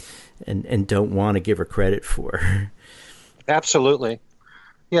don't want to give her credit for. Absolutely.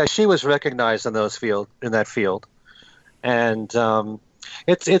 Yeah, she was recognized in that field. And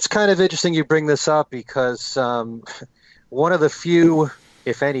it's kind of interesting you bring this up because one of the few,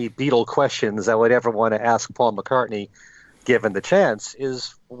 if any, Beatle questions I would ever want to ask Paul McCartney, given the chance,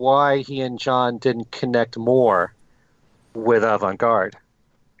 is why he and John didn't connect more with avant-garde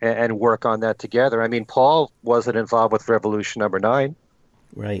and work on that together. I mean, Paul wasn't involved with Revolution Number 9.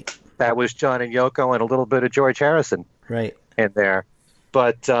 Right. That was John and Yoko and a little bit of George Harrison right in there.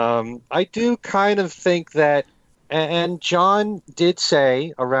 But I do kind of think that, and John did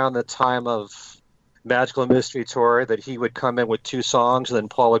say around the time of Magical Mystery Tour that he would come in with 2 songs and then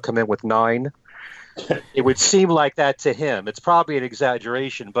Paul would come in with 9. It would seem like that to him. It's probably an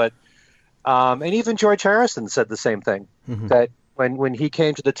exaggeration, but and even George Harrison said the same thing, that when he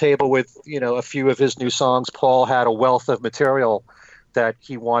came to the table with a few of his new songs, Paul had a wealth of material that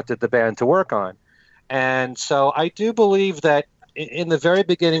he wanted the band to work on. And so I do believe that in the very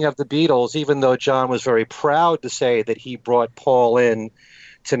beginning of the Beatles, even though John was very proud to say that he brought Paul in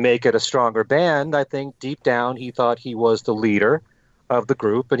to make it a stronger band, I think deep down he thought he was the leader of the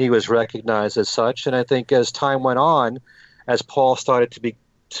group, and he was recognized as such. And I think as time went on, as Paul started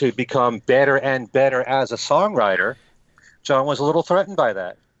to become better and better as a songwriter, John was a little threatened by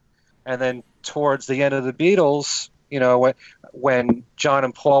that. And then towards the end of the Beatles, when John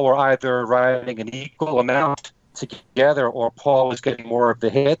and Paul were either writing an equal amount together or Paul was getting more of the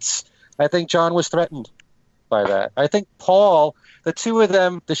hits, I think John was threatened by that. I think Paul, the two of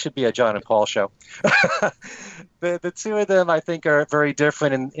them, this should be a John and Paul show. The two of them, I think, are very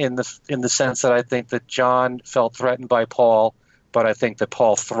different in the sense that I think that John felt threatened by Paul, but I think that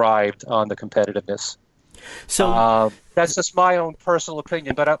Paul thrived on the competitiveness. So that's just my own personal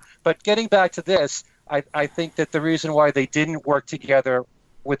opinion. But getting back to this, I think that the reason why they didn't work together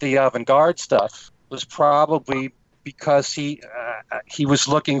with the avant-garde stuff was probably because he was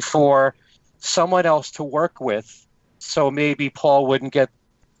looking for someone else to work with, so maybe Paul wouldn't get,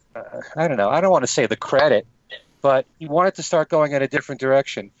 I don't know, I don't want to say the credit, but he wanted to start going in a different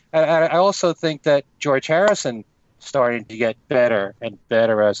direction. And I also think that George Harrison started to get better and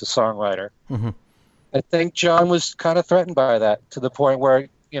better as a songwriter. I think John was kind of threatened by that to the point where,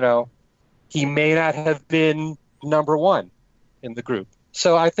 he may not have been number 1 in the group.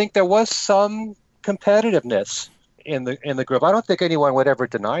 So I think there was some competitiveness in the group. I don't think anyone would ever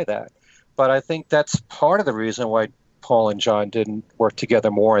deny that, but I think that's part of the reason why Paul and John didn't work together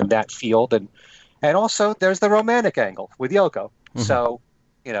more in that field. And also there's the romantic angle with Yoko. So,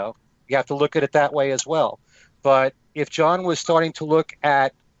 you have to look at it that way as well. But if John was starting to look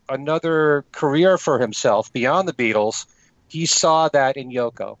at another career for himself beyond the Beatles, he saw that in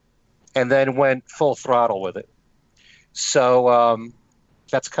Yoko and then went full throttle with it. So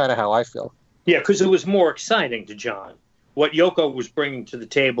that's kind of how I feel. Yeah, because it was more exciting to John. What Yoko was bringing to the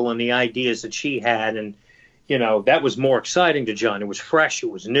table and the ideas that she had, and, that was more exciting to John. It was fresh.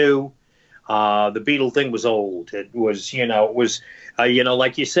 It was new. The Beatle thing was old. It was,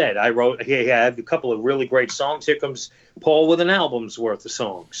 like you said, I had a couple of really great songs. Here comes Paul with an album's worth of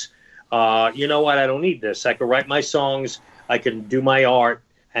songs. You know what? I don't need this. I can write my songs. I can do my art,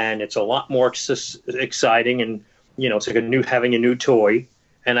 and it's a lot more exciting. And, it's like having a new toy.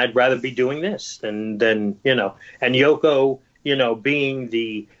 And I'd rather be doing this than and Yoko, being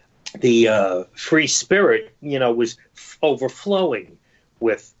the free spirit, was overflowing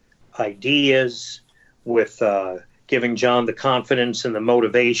with ideas, with giving John the confidence and the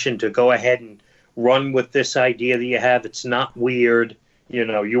motivation to go ahead and run with this idea that you have. It's not weird.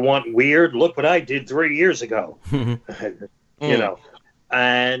 You want weird? Look what I did 3 years ago.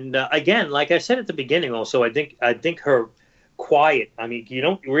 And again, like I said at the beginning, also, I think her quiet. I mean, you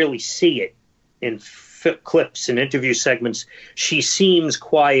don't really see it in clips and interview segments. She seems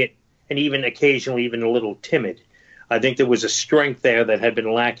quiet and even occasionally even a little timid. I think there was a strength there that had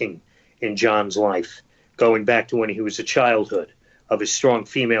been lacking in John's life, going back to when he was a childhood, of his strong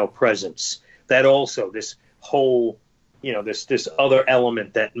female presence. That also, this whole, this other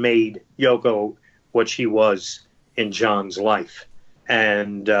element that made Yoko what she was in John's life.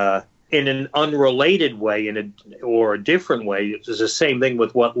 And in an unrelated way, or a different way, it was the same thing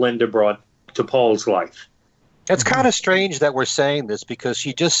with what Linda brought to Paul's life. It's kind of strange that we're saying this because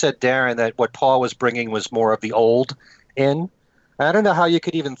she just said, Darren, that what Paul was bringing was more of the old in. I don't know how you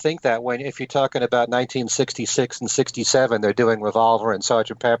could even think that when, if you're talking about 1966 and 67, they're doing Revolver and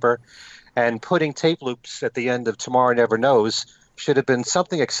Sergeant Pepper, and putting tape loops at the end of Tomorrow Never Knows should have been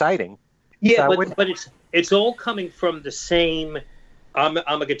something exciting. Yeah, but it's all coming from the same. I'm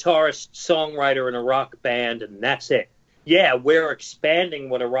a guitarist, songwriter in a rock band, and that's it. Yeah, we're expanding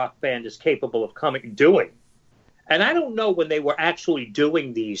what a rock band is capable of doing. And I don't know when they were actually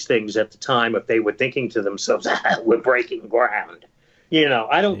doing these things at the time if they were thinking to themselves, we're breaking ground.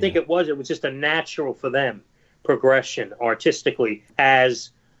 I don't think it was. It was just a natural for them progression artistically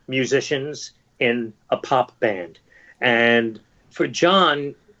as musicians in a pop band. And for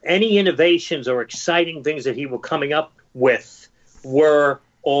John, any innovations or exciting things that he was coming up with were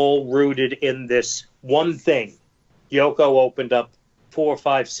all rooted in this one thing. Yoko opened up 4,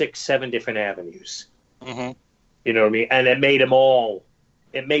 5, 6, 7 different avenues. Mm-hmm. You know what I mean? And it made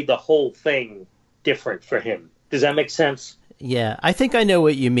the whole thing different for him. Does that make sense? Yeah, I think I know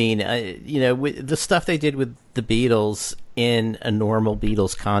what you mean. With the stuff they did with the Beatles in a normal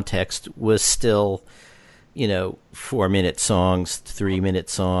Beatles context was still, 4-minute songs, 3-minute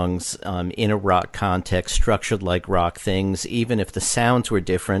songs, in a rock context, structured like rock things, even if the sounds were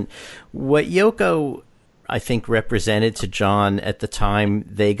different. What Yoko, I think, represented to John at the time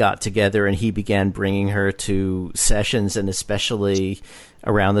they got together and he began bringing her to sessions, and especially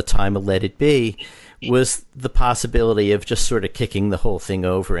around the time of Let It Be, was the possibility of just sort of kicking the whole thing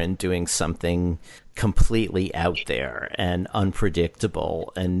over and doing something completely out there and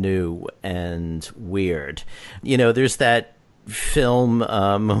unpredictable and new and weird. There's that film,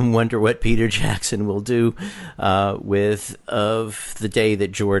 Wonder What Peter Jackson Will Do, with Of the Day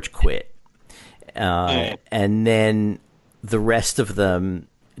That George Quit. And then the rest of them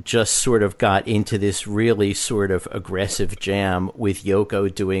just sort of got into this really sort of aggressive jam with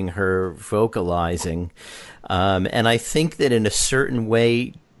Yoko doing her vocalizing. And I think that in a certain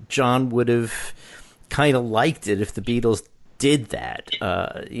way, John would have kind of liked it if the Beatles did that.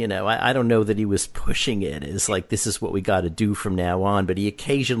 I don't know that he was pushing it as like, this is what we got to do from now on, but he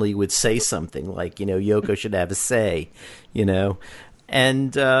occasionally would say something like, Yoko should have a say,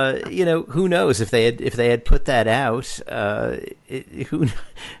 And who knows if they had put that out? Who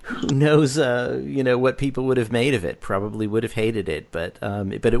knows? What people would have made of it. Probably would have hated it, but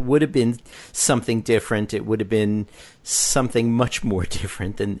it would have been something different. It would have been something much more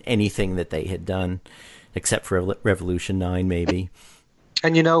different than anything that they had done, except for Revolution 9, maybe.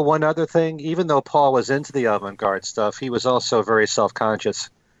 And one other thing, even though Paul was into the avant-garde stuff, he was also very self-conscious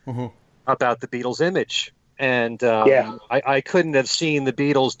about the Beatles' image. And I couldn't have seen the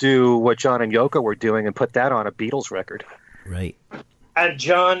Beatles do what John and Yoko were doing and put that on a Beatles record. Right. And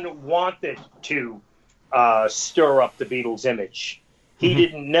John wanted to stir up the Beatles' image.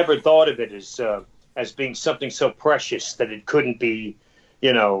 He never thought of it as being something so precious that it couldn't be,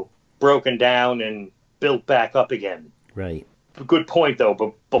 broken down and built back up again. Right. Good point,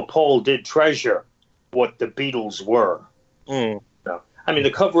 though. But Paul did treasure what the Beatles were. Mm. I mean,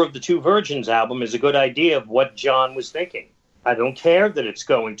 the cover of the Two Virgins album is a good idea of what John was thinking. I don't care that it's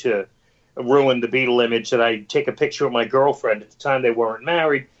going to ruin the Beatle image that I take a picture of my girlfriend at the time they weren't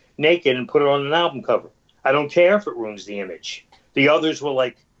married, naked, and put it on an album cover. I don't care if it ruins the image. The others were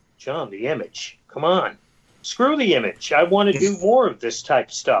like, John, the image. Come on. Screw the image. I want to do more of this type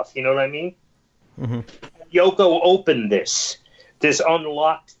of stuff. You know what I mean? Mm-hmm. Yoko opened this. This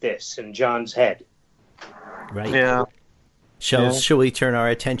unlocked this in John's head. Right. Yeah. Shall we turn our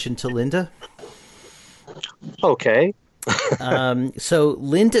attention to Linda? Okay. So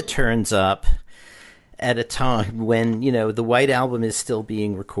Linda turns up at a time when, the White Album is still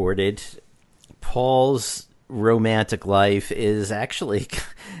being recorded. Paul's romantic life is actually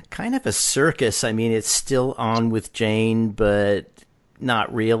kind of a circus. I mean, it's still on with Jane, but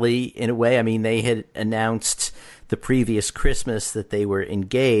not really in a way. I mean, they had announced the previous Christmas that they were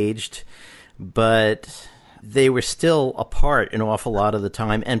engaged, but they were still apart an awful lot of the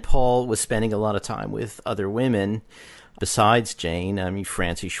time, and Paul was spending a lot of time with other women besides Jane. I mean,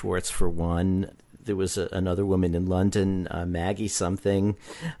 Francie Schwartz, for one. There was another woman in London, Maggie something.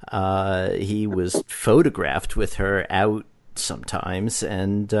 He was photographed with her out sometimes,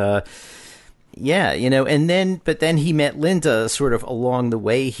 and but then he met Linda sort of along the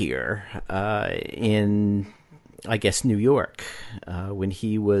way here in, I guess, New York, when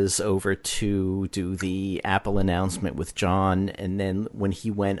he was over to do the Apple announcement with John, and then when he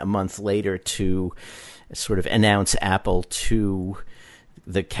went a month later to sort of announce Apple to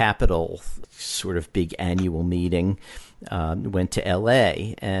the Capitol sort of big annual meeting, went to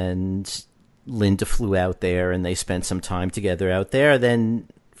L.A., and Linda flew out there and they spent some time together out there. Then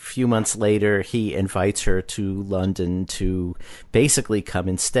a few months later, he invites her to London to basically come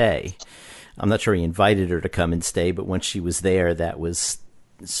and stay. I'm not sure he invited her to come and stay, but once she was there, that was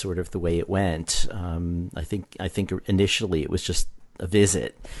sort of the way it went. I think initially it was just a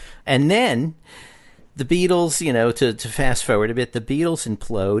visit. And then the Beatles, to fast forward a bit, the Beatles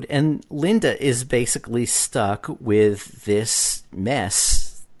implode, and Linda is basically stuck with this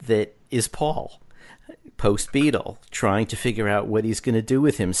mess that is Paul, post-Beatle, trying to figure out what he's going to do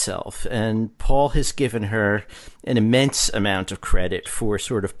with himself. And Paul has given her an immense amount of credit for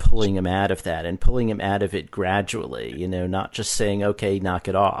sort of pulling him out of that and pulling him out of it gradually, not just saying, okay, knock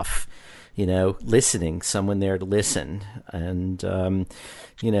it off, listening, someone there to listen. And, and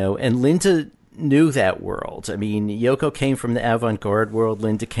Linda knew that world. I mean, Yoko came from the avant-garde world.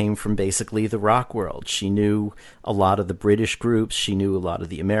 Linda came from basically the rock world. She knew a lot of the British groups. She knew a lot of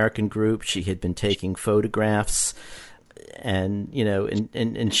the American groups. She had been taking photographs, and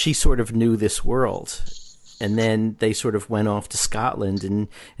and she sort of knew this world. And then they sort of went off to Scotland,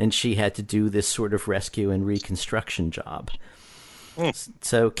 and she had to do this sort of rescue and reconstruction job.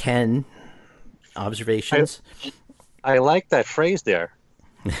 So, Ken, observations? I like that phrase there.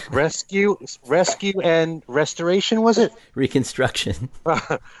 Rescue and restoration, was it? Reconstruction.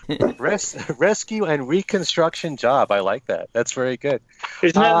 Rescue and reconstruction job. I like that. That's very good.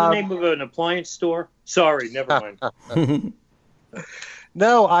 Isn't that the name of an appliance store? Sorry, never mind.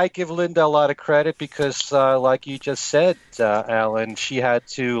 No, I give Linda a lot of credit because, like you just said, Allan, she had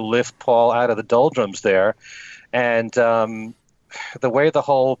to lift Paul out of the doldrums there. And the way the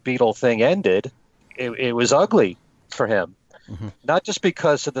whole Beatle thing ended, it was ugly for him. Mm-hmm. Not just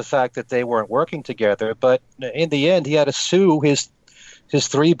because of the fact that they weren't working together, but in the end, he had to sue his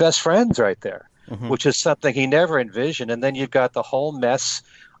three best friends right there, mm-hmm. which is something he never envisioned. And then you've got the whole mess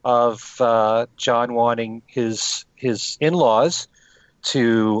of John wanting his in-laws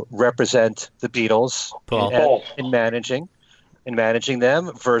to represent the Beatles in managing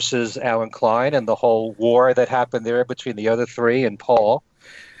them versus Allan Klein and the whole war that happened there between the other three and Paul.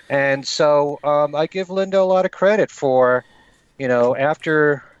 And so I give Linda a lot of credit for,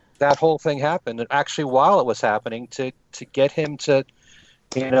 after that whole thing happened, and actually while it was happening, to get him to,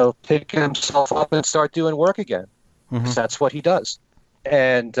 pick himself up and start doing work again. Mm-hmm. 'Cause that's what he does.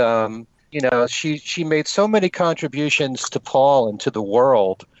 And, she made so many contributions to Paul and to the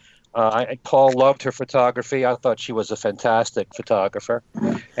world. Paul loved her photography. I thought she was a fantastic photographer.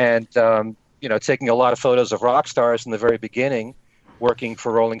 And, taking a lot of photos of rock stars in the very beginning, working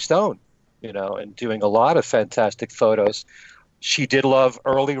for Rolling Stone, and doing a lot of fantastic photos. She did love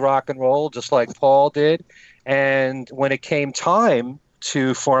early rock and roll, just like Paul did. And when it came time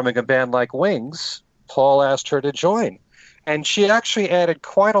to forming a band like Wings, Paul asked her to join. And she actually added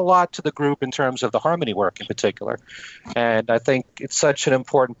quite a lot to the group in terms of the harmony work in particular. And I think it's such an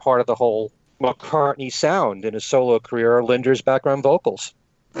important part of the whole McCartney sound in his solo career, Linda's background vocals.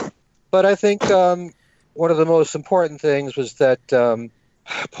 But I think one of the most important things was that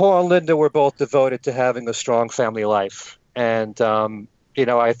Paul and Linda were both devoted to having a strong family life. And,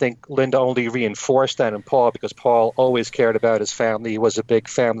 I think Linda only reinforced that in Paul because Paul always cared about his family. He was a big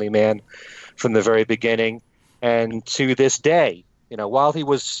family man from the very beginning. And to this day, while he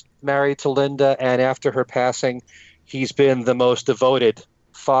was married to Linda and after her passing, he's been the most devoted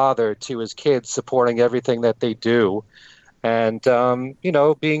father to his kids, supporting everything that they do. And,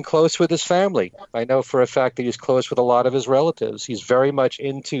 being close with his family. I know for a fact that he's close with a lot of his relatives. He's very much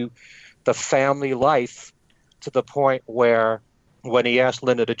into the family life to the point where when he asked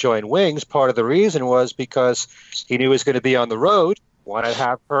Linda to join Wings, part of the reason was because he knew he was going to be on the road, wanted to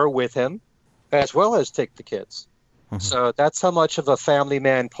have her with him, as well as take the kids. Mm-hmm. So that's how much of a family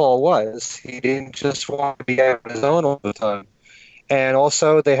man Paul was. He didn't just want to be out on his own all the time. And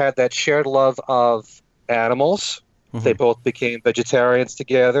also they had that shared love of animals. Mm-hmm. They both became vegetarians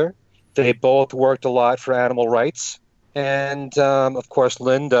together. They both worked a lot for animal rights. And, of course,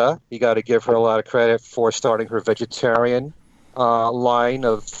 Linda, you got to give her a lot of credit for starting her vegetarian line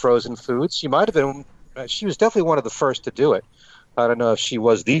of frozen foods. She might have been, she was definitely one of the first to do it. I don't know if she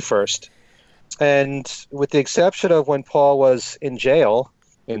was the first. And with the exception of when Paul was in jail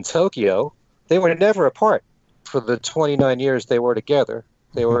in Tokyo, they were never apart for the 29 years they were together.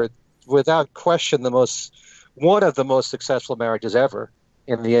 They were, without question, one of the most successful marriages ever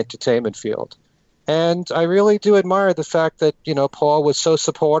in the entertainment field. And I really do admire the fact that, Paul was so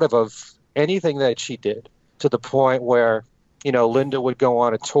supportive of anything that she did, to the point where, Linda would go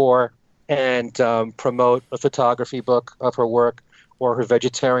on a tour and promote a photography book of her work or her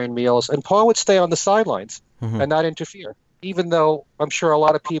vegetarian meals. And Paul would stay on the sidelines and not interfere. even though I'm sure a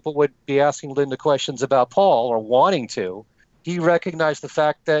lot of people would be asking Linda questions about Paul or wanting to, he recognized the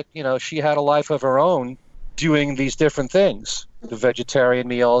fact that, she had a life of her own doing these different things, the vegetarian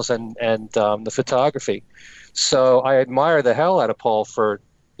meals and the photography. So I admire the hell out of Paul for,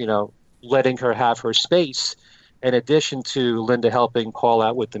 letting her have her space, in addition to Linda helping Paul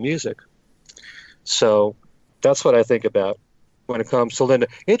out with the music. So that's what I think about when it comes to Linda.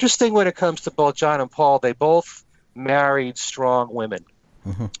 Interesting when it comes to both John and Paul, they both married strong women.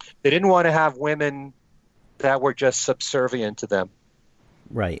 Mm-hmm. They didn't want to have women that were just subservient to them.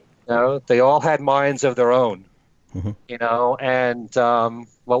 Right. They all had minds of their own. Mm-hmm. And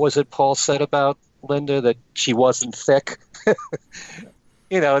what was it Paul said about Linda? That she wasn't thick.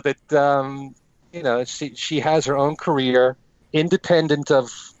 She has her own career, independent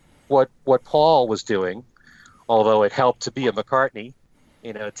of what Paul was doing, although it helped to be a McCartney,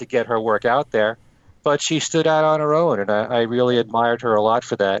 to get her work out there. But she stood out on her own, and I really admired her a lot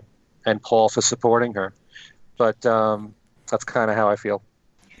for that, and Paul for supporting her. But that's kind of how I feel.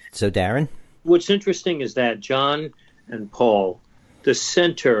 So, Darren? What's interesting is that John and Paul, the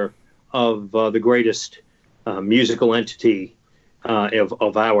center of the greatest musical entity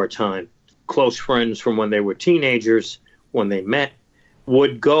of our time, close friends from when they were teenagers, when they met,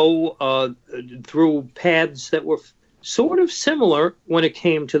 would go through paths that were sort of similar when it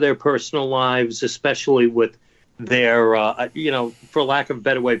came to their personal lives, especially with their, for lack of a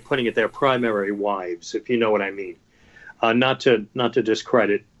better way of putting it, their primary wives, if you know what I mean. Not to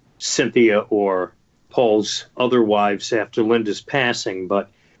discredit Cynthia or Paul's other wives after Linda's passing, but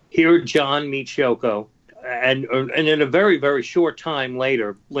here John meets Yoko, and in a very, very short time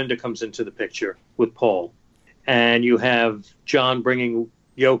later, Linda comes into the picture with Paul. And you have John bringing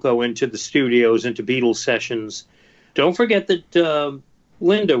Yoko into the studios, into Beatles sessions. Don't forget that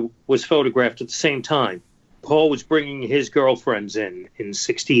Linda was photographed at the same time. Paul was bringing his girlfriends in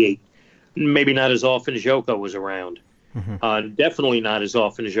 1968. Maybe not as often as Yoko was around. Mm-hmm. Definitely not as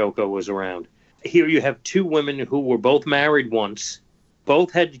often as Yoko was around. Here you have two women who were both married once.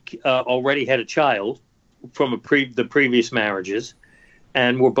 Both had already had a child from the previous marriages,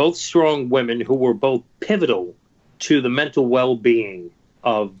 and were both strong women who were both pivotal to the mental well-being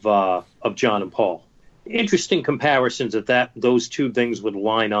of John and Paul. Interesting comparisons that those two things would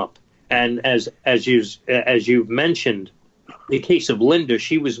line up. And as you've mentioned, the case of Linda,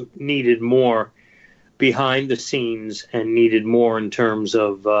 she was needed more behind the scenes and needed more in terms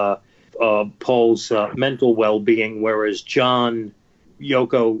of Paul's mental well-being, whereas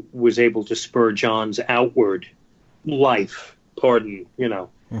Yoko was able to spur John's outward life.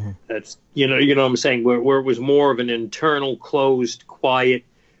 Mm-hmm. That's what I'm saying, where it was more of an internal, closed, quiet,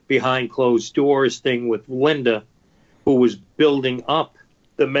 behind closed doors thing with Linda, who was building up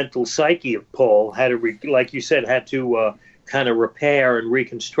the mental psyche of Paul, like you said, had to kind of repair and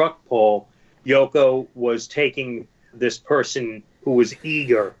reconstruct Paul. Yoko was taking this person who was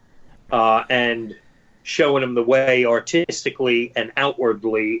eager and showing him the way artistically and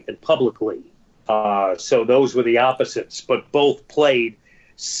outwardly and publicly. So those were the opposites, but both played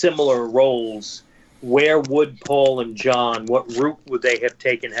similar roles. Where would Paul and John, what route would they have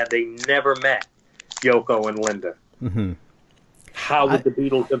taken had they never met Yoko and Linda? Mm-hmm. How would the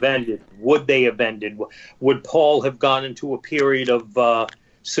Beatles have ended? Would they have ended? Would Paul have gone into a period of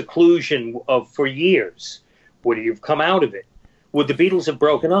seclusion for years? Would he have come out of it? Would the Beatles have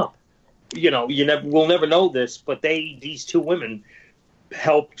broken up? We'll never know this, but these two women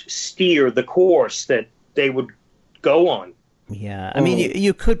helped steer the course that they would go on. Yeah, I mean,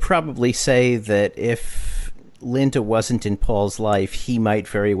 you could probably say that if Linda wasn't in Paul's life, he might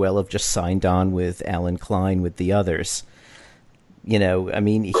very well have just signed on with Allan Klein with the others.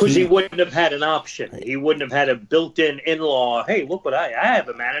 Because he wouldn't have had an option. He wouldn't have had a built-in in-law. Hey, look what I have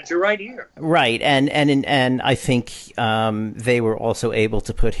a manager right here. Right, and I think they were also able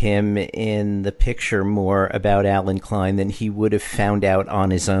to put him in the picture more about Allan Klein than he would have found out on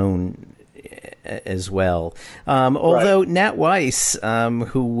his own as well. Although right. Nat Weiss,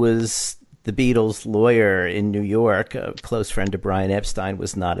 who was the Beatles' lawyer in New York, a close friend of Brian Epstein,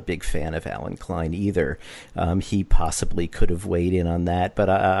 was not a big fan of Allan Klein either. He possibly could have weighed in on that, but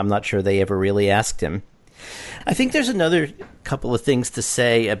I'm not sure they ever really asked him. I think there's another couple of things to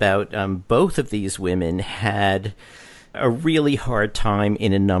say about both of these women had a really hard time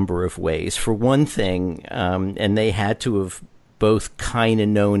in a number of ways. For one thing, and they had to have both kind of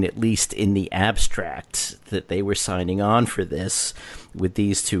known, at least in the abstract, that they were signing on for this with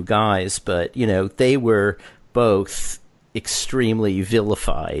these two guys. But, they were both extremely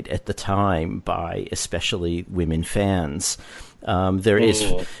vilified at the time by especially women fans. There is,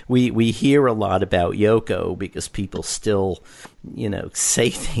 we hear a lot about Yoko because people still, say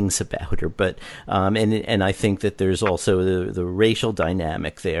things about her, but and I think that there's also the racial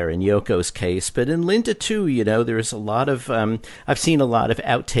dynamic there in Yoko's case, but in Linda too. There's a lot of I've seen a lot of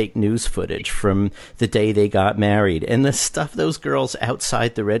outtake news footage from the day they got married, and the stuff those girls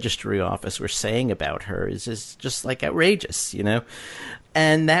outside the registry office were saying about her is just like outrageous,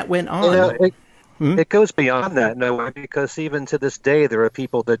 and that went on. It goes beyond that in a way, because even to this day, there are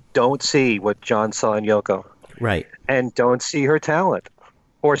people that don't see what John saw in Yoko. Right. And don't see her talent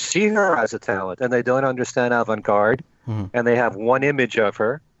or see her as a talent. And they don't understand avant-garde. And they have one image of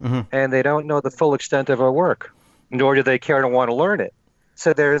her. And they don't know the full extent of her work, nor do they care to want to learn it.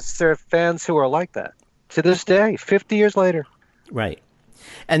 So there are fans who are like that to this day, 50 years later. Right.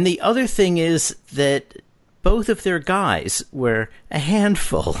 And the other thing is that both of their guys were a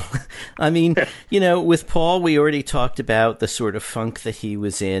handful. I mean, with Paul, we already talked about the sort of funk that he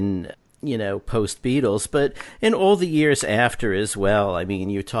was in, post-Beatles, but in all the years after as well. I mean,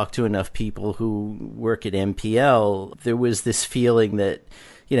 you talk to enough people who work at MPL, there was this feeling that,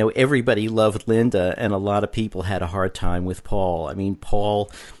 everybody loved Linda and a lot of people had a hard time with Paul. I mean,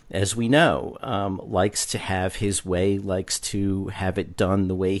 Paul, as we know, likes to have his way, likes to have it done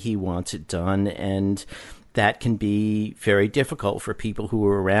the way he wants it done, and that can be very difficult for people who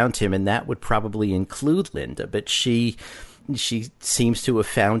are around him, and that would probably include Linda. But she seems to have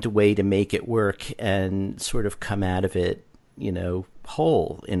found a way to make it work and sort of come out of it,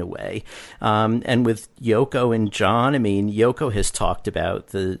 whole in a way. And with Yoko and John, I mean, Yoko has talked about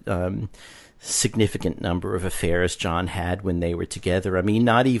the significant number of affairs John had when they were together. I mean,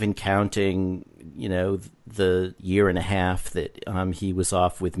 not even counting, the year and a half that he was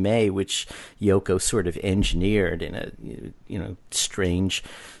off with May, which Yoko sort of engineered in a, strange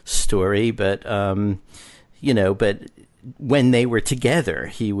story. But, but when they were together,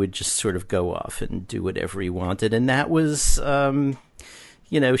 he would just sort of go off and do whatever he wanted. And that was,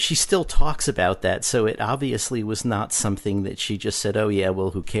 she still talks about that. So it obviously was not something that she just said, oh, yeah,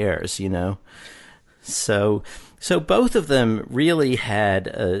 well, who cares, So both of them really had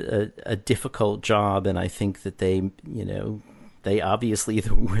a difficult job, and I think that they obviously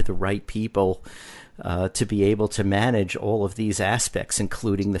were the right people to be able to manage all of these aspects,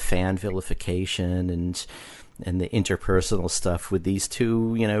 including the fan vilification and the interpersonal stuff with these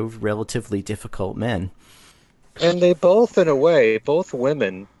two, relatively difficult men. And they both, in a way, both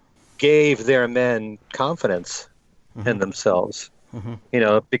women gave their men confidence in themselves.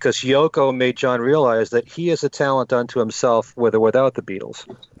 Because Yoko made John realize that he is a talent unto himself with or without the Beatles.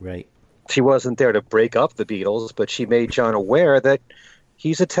 Right. She wasn't there to break up the Beatles, but she made John aware that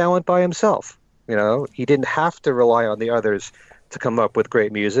he's a talent by himself. He didn't have to rely on the others to come up with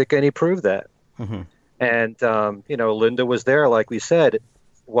great music, and he proved that. And, Linda was there, like we said,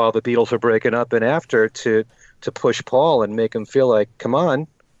 while the Beatles were breaking up and after to push Paul and make him feel like, come on,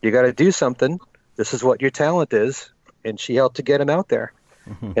 you got to do something. This is what your talent is. And she helped to get him out there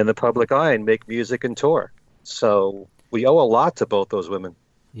in the public eye and make music and tour. So we owe a lot to both those women.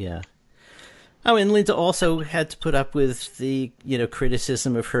 Yeah. Oh, and Linda also had to put up with the,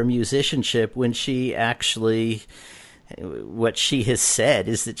 criticism of her musicianship when she actually, what she has said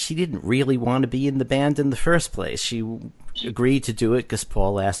is that she didn't really want to be in the band in the first place. She agreed to do it because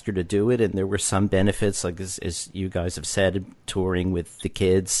Paul asked her to do it, and there were some benefits, like as you guys have said, touring with the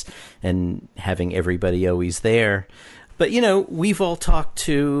kids and having everybody always there. But, we've all talked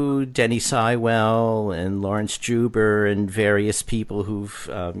to Denny Sywell and Lawrence Juber and various people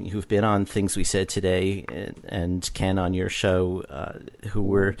who've been on Things We Said Today and Ken on your show, who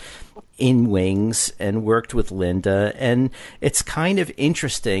were in Wings and worked with Linda. And it's kind of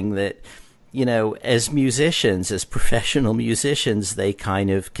interesting that, as musicians, as professional musicians, they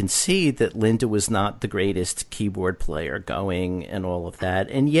kind of concede that Linda was not the greatest keyboard player going and all of that.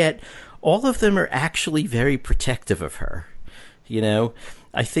 And yet all of them are actually very protective of her.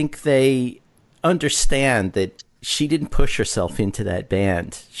 I think they understand that she didn't push herself into that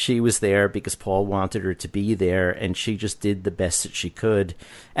band. She was there because Paul wanted her to be there, and she just did the best that she could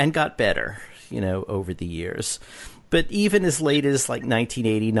and got better, over the years. But even as late as like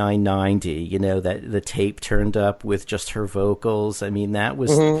 1989, 90, that the tape turned up with just her vocals. I mean, that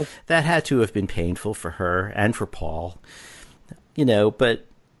was that had to have been painful for her and for Paul. But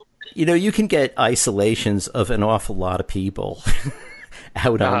you can get isolations of an awful lot of people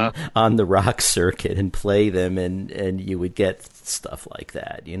out on the rock circuit and play them, and you would get stuff like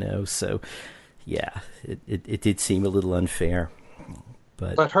that. So yeah, it did seem a little unfair.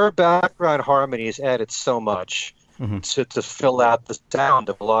 But her background harmonies added so much to fill out the sound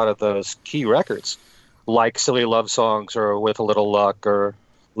of a lot of those key records. like silly love songs or With a Little Luck or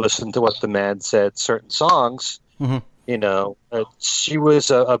Listen to What the Man Said, certain songs, she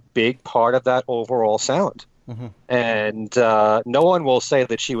was a big part of that overall sound. And no one will say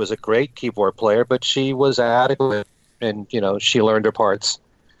that she was a great keyboard player, but she was adequate, and she learned her parts.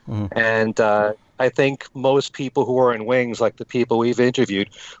 And I think most people who are in Wings, like the people we've interviewed,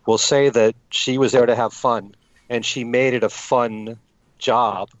 will say that she was there to have fun, and she made it a fun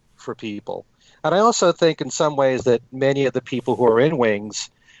job for people. And I also think in some ways that many of the people who are in Wings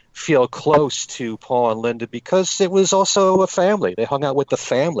feel close to Paul and Linda because it was also a family. They hung out with the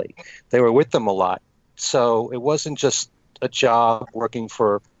family. They were with them a lot. So it wasn't just a job working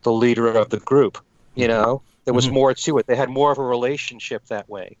for the leader of the group. There was more to it. They had more of a relationship that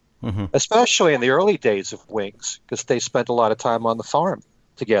way, especially in the early days of Wings, because they spent a lot of time on the farm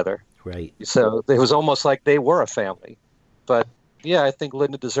together. Right. So it was almost like they were a family. But yeah, I think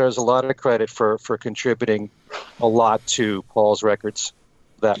Linda deserves a lot of credit for contributing a lot to Paul's records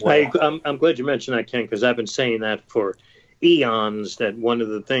that way. I'm glad you mentioned that, Ken, because I've been saying that for eons, that one of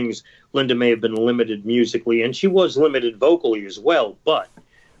the things, Linda may have been limited musically, and she was limited vocally as well, but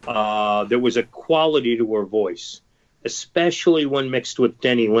there was a quality to her voice, especially when mixed with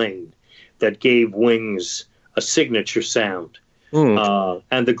Denny Laine, that gave Wings a signature sound.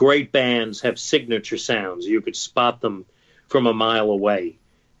 And the great bands have signature sounds. You could spot them from a mile away.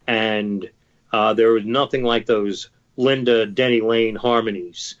 And there was nothing like those Linda, Denny Laine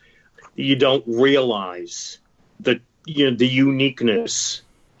harmonies. You don't realize the uniqueness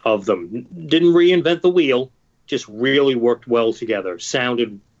of them. Didn't reinvent the wheel, just really worked well together,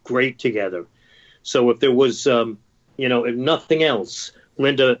 sounded great together. So if there was, if nothing else,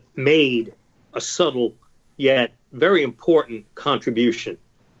 Linda made a subtle yet very important contribution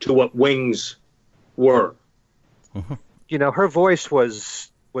to what Wings were. Her voice was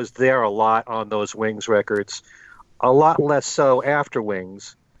there a lot on those Wings records, a lot less so after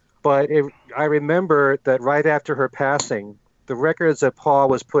Wings. But I remember that right after her passing, the records that Paul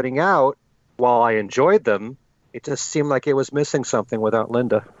was putting out, while I enjoyed them, it just seemed like it was missing something without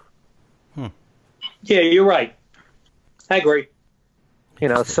Linda. Yeah, you're right. I agree.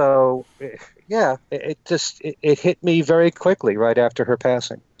 So, yeah, it hit me very quickly right after her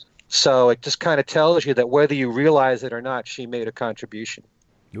passing. So it just kind of tells you that whether you realize it or not, she made a contribution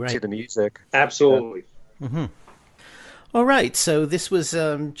to the music. Absolutely. All right, so this was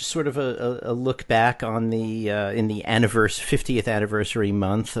just sort of a look back on the in the 50th anniversary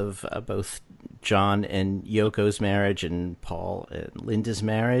month of both John and Yoko's marriage and Paul and Linda's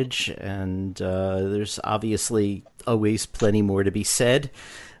marriage, and there's obviously always plenty more to be said,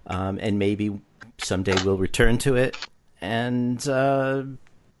 and maybe someday we'll return to it. And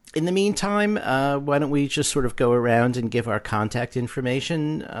in the meantime, why don't we just sort of go around and give our contact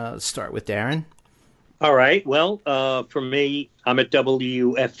information? Start with Darren. All right. Well, for me, I'm at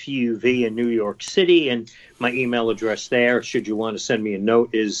WFUV in New York City, and my email address there, should you want to send me a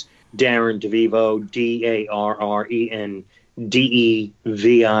note, is Darren DeVivo,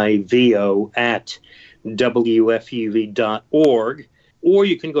 DarrenDevivo at WFUV.org, or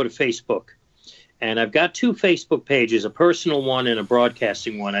you can go to Facebook. And I've got two Facebook pages, a personal one and a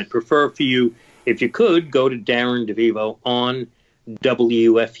broadcasting one. I'd prefer for you, if you could, go to Darren DeVivo on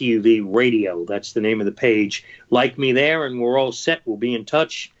WFUV Radio. That's the name of the page. Like me there, and we're all set. We'll be in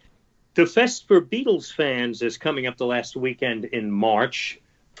touch. The Fest for Beatles fans is coming up the last weekend in March.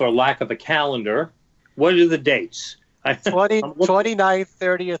 For lack of a calendar, what are the dates? 29th,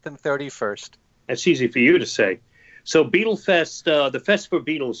 30th, and 31st. That's easy for you to say. So Beatle Fest, the Fest for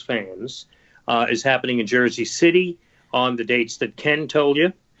Beatles fans, is happening in Jersey City on the dates that Ken told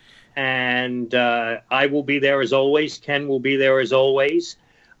you. And I will be there as always. Ken will be there as always.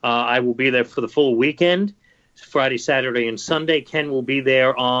 I will be there for the full weekend, Friday, Saturday, and Sunday. Ken will be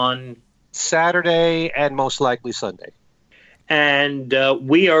there on Saturday and most likely Sunday. And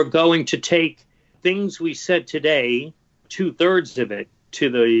we are going to take things we said today, 2/3 of it,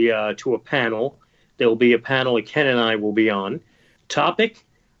 to a panel. There will be a panel that Ken and I will be on. Topic: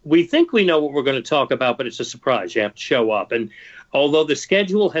 we think we know what we're going to talk about, but it's a surprise. You have to show up. And although the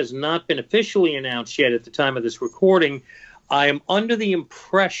schedule has not been officially announced yet at the time of this recording, I am under the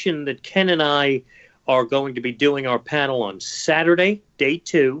impression that Ken and I are going to be doing our panel on Saturday, day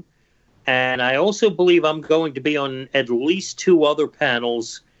 2. And I also believe I'm going to be on at least 2 other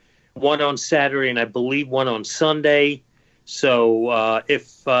panels, one on Saturday and I believe one on Sunday. So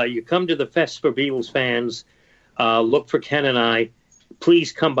if you come to the Fest for Beatles fans, look for Ken and I.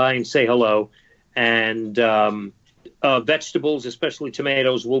 Please come by and say hello. And vegetables, especially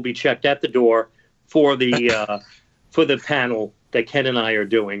tomatoes, will be checked at the door for the panel that Ken and I are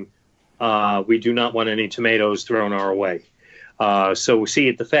doing We do not want any tomatoes thrown our way. So we'll see you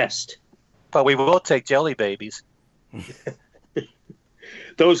at the fest. But we will take jelly babies.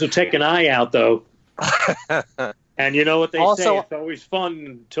 Those will take an eye out, though. And you know what they say, it's always fun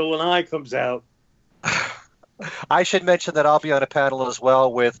until an eye comes out. I should mention that I'll be on a panel as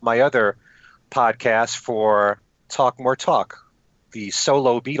well with my other podcast for Talk More Talk, the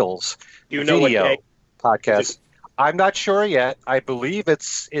solo Beatles video podcast. I'm not sure yet. I believe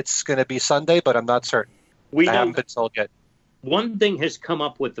it's going to be Sunday, but I'm not certain. I haven't been told yet. One thing has come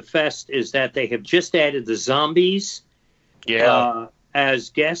up with the fest is that they have just added the Zombies as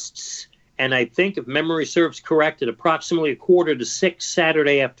guests. And I think, if memory serves correct, at approximately 5:45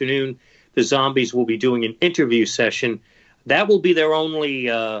 Saturday afternoon, the Zombies will be doing an interview session. That will be their only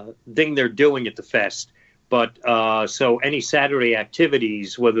thing they're doing at the fest. But so any Saturday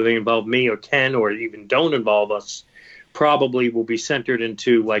activities, whether they involve me or Ken or even don't involve us, probably will be centered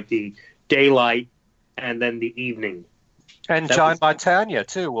into like the daylight and then the evening. And John Montagna,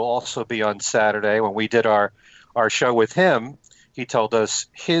 too, will also be on Saturday. When we did our show with him, he told us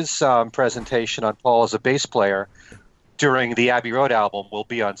his presentation on Paul as a bass player during the Abbey Road album will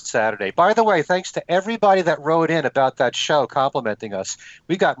be on Saturday. By the way, thanks to everybody that wrote in about that show complimenting us.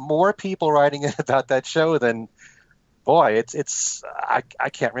 We got more people writing in about that show than, boy, I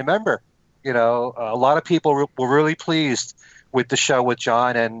can't remember. You know, a lot of people were really pleased with the show with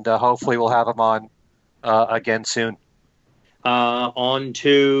John, and hopefully we'll have him on again soon. On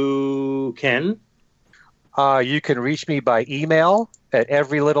to Ken. You can reach me by email at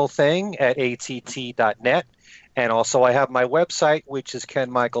everylittlething@att.net. And also I have my website, which is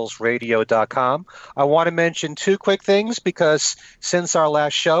kenmichaelsradio.com. I want to mention two quick things because since our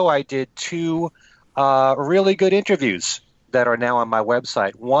last show, I did two really good interviews that are now on my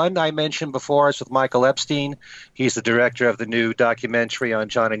website. One I mentioned before is with Michael Epstein. He's the director of the new documentary on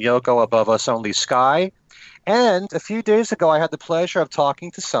John and Yoko, Above Us Only Sky. And a few days ago, I had the pleasure of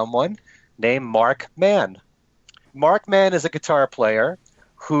talking to someone named Mark Mann. Mark Mann is a guitar player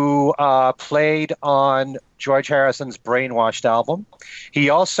who played on George Harrison's Brainwashed album. He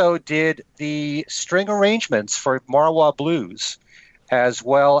also did the string arrangements for Marwa Blues, as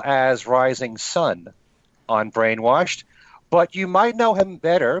well as Rising Sun on Brainwashed. But you might know him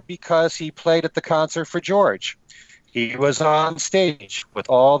better because he played at the Concert for George. He was on stage with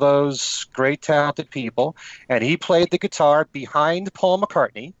all those great talented people, and he played the guitar behind Paul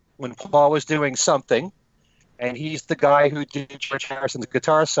McCartney when Paul was doing something, and he's the guy who did George Harrison's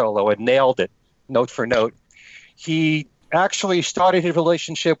guitar solo and nailed it, note for note. He actually started his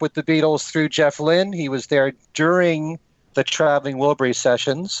relationship with the Beatles through Jeff Lynne. He was there during the Traveling Wilbury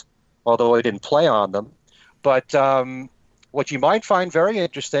sessions, although he didn't play on them. But what you might find very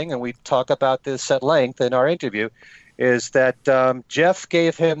interesting, and we talk about this at length in our interview, is that Jeff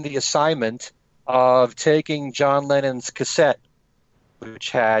gave him the assignment of taking John Lennon's cassette,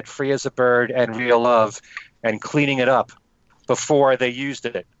 which had Free as a Bird and Real Love, and cleaning it up before they used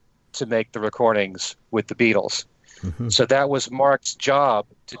it to make the recordings with the Beatles. Mm-hmm. So that was Mark's job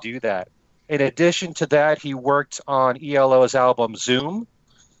to do that. In addition to that, he worked on ELO's album Zoom,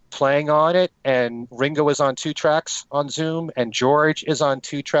 playing on it, and Ringo is on 2 tracks on Zoom, and George is on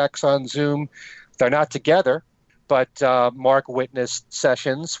 2 tracks on Zoom. They're not together, but Mark witnessed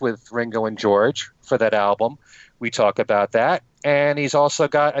sessions with Ringo and George for that album. We talk about that. And he's also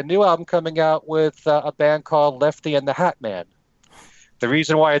got a new album coming out with a band called Lefty and the Hat Man. The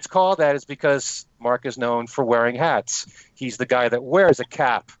reason why it's called that is because Mark is known for wearing hats. He's the guy that wears a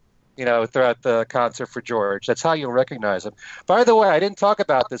cap, you know, throughout the Concert for George. That's how you'll recognize him. By the way, I didn't talk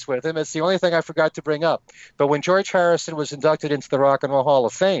about this with him. It's the only thing I forgot to bring up. But when George Harrison was inducted into the Rock and Roll Hall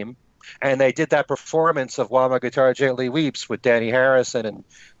of Fame, and they did that performance of While My Guitar Gently Weeps with Danny Harrison and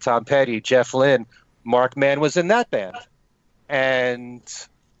Tom Petty, Jeff Lynne, Mark Mann was in that band. And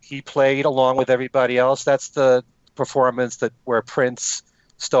he played along with everybody else. That's the performance where Prince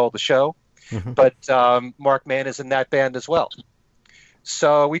stole the show. Mm-hmm. But Mark Mann is in that band as well.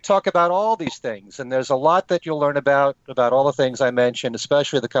 So we talk about all these things, and there's a lot that you'll learn about all the things I mentioned,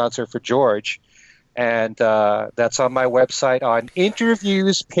 especially the Concert for George. And that's on my website on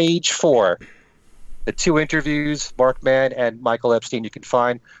interviews page 4. The 2 interviews, Mark Mann and Michael Epstein, you can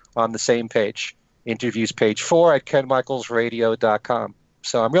find on the same page. Interviews page 4 at kenmichaelsradio.com.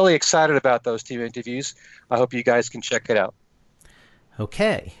 So I'm really excited about those 2 interviews. I hope you guys can check it out.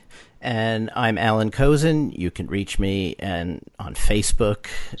 Okay. And I'm Allan Kozinn. You can reach me on Facebook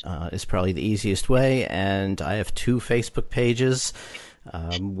is probably the easiest way. And I have 2 Facebook pages.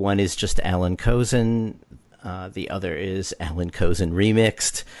 One is just Allan Kozinn. The other is Allan Kozinn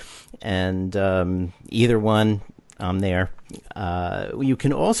Remixed. And either one, I'm there. You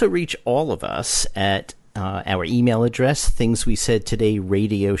can also reach all of us at our email address,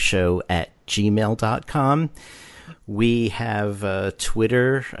 thingswesaidtodayradioshow@gmail.com. We have a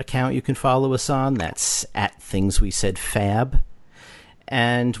Twitter account you can follow us on. That's at thingswesaidfab.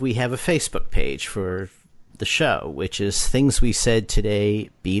 And we have a Facebook page for the show, which is Things We Said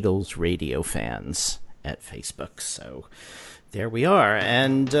Today Beatles Radio Fans at Facebook. So there we are.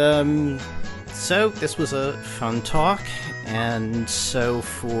 And so this was a fun talk. And so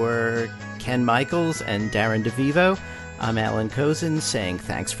for Ken Michaels and Darren DeVivo, I'm Allan Kozinn saying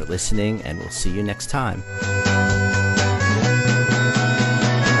thanks for listening, and we'll see you next time.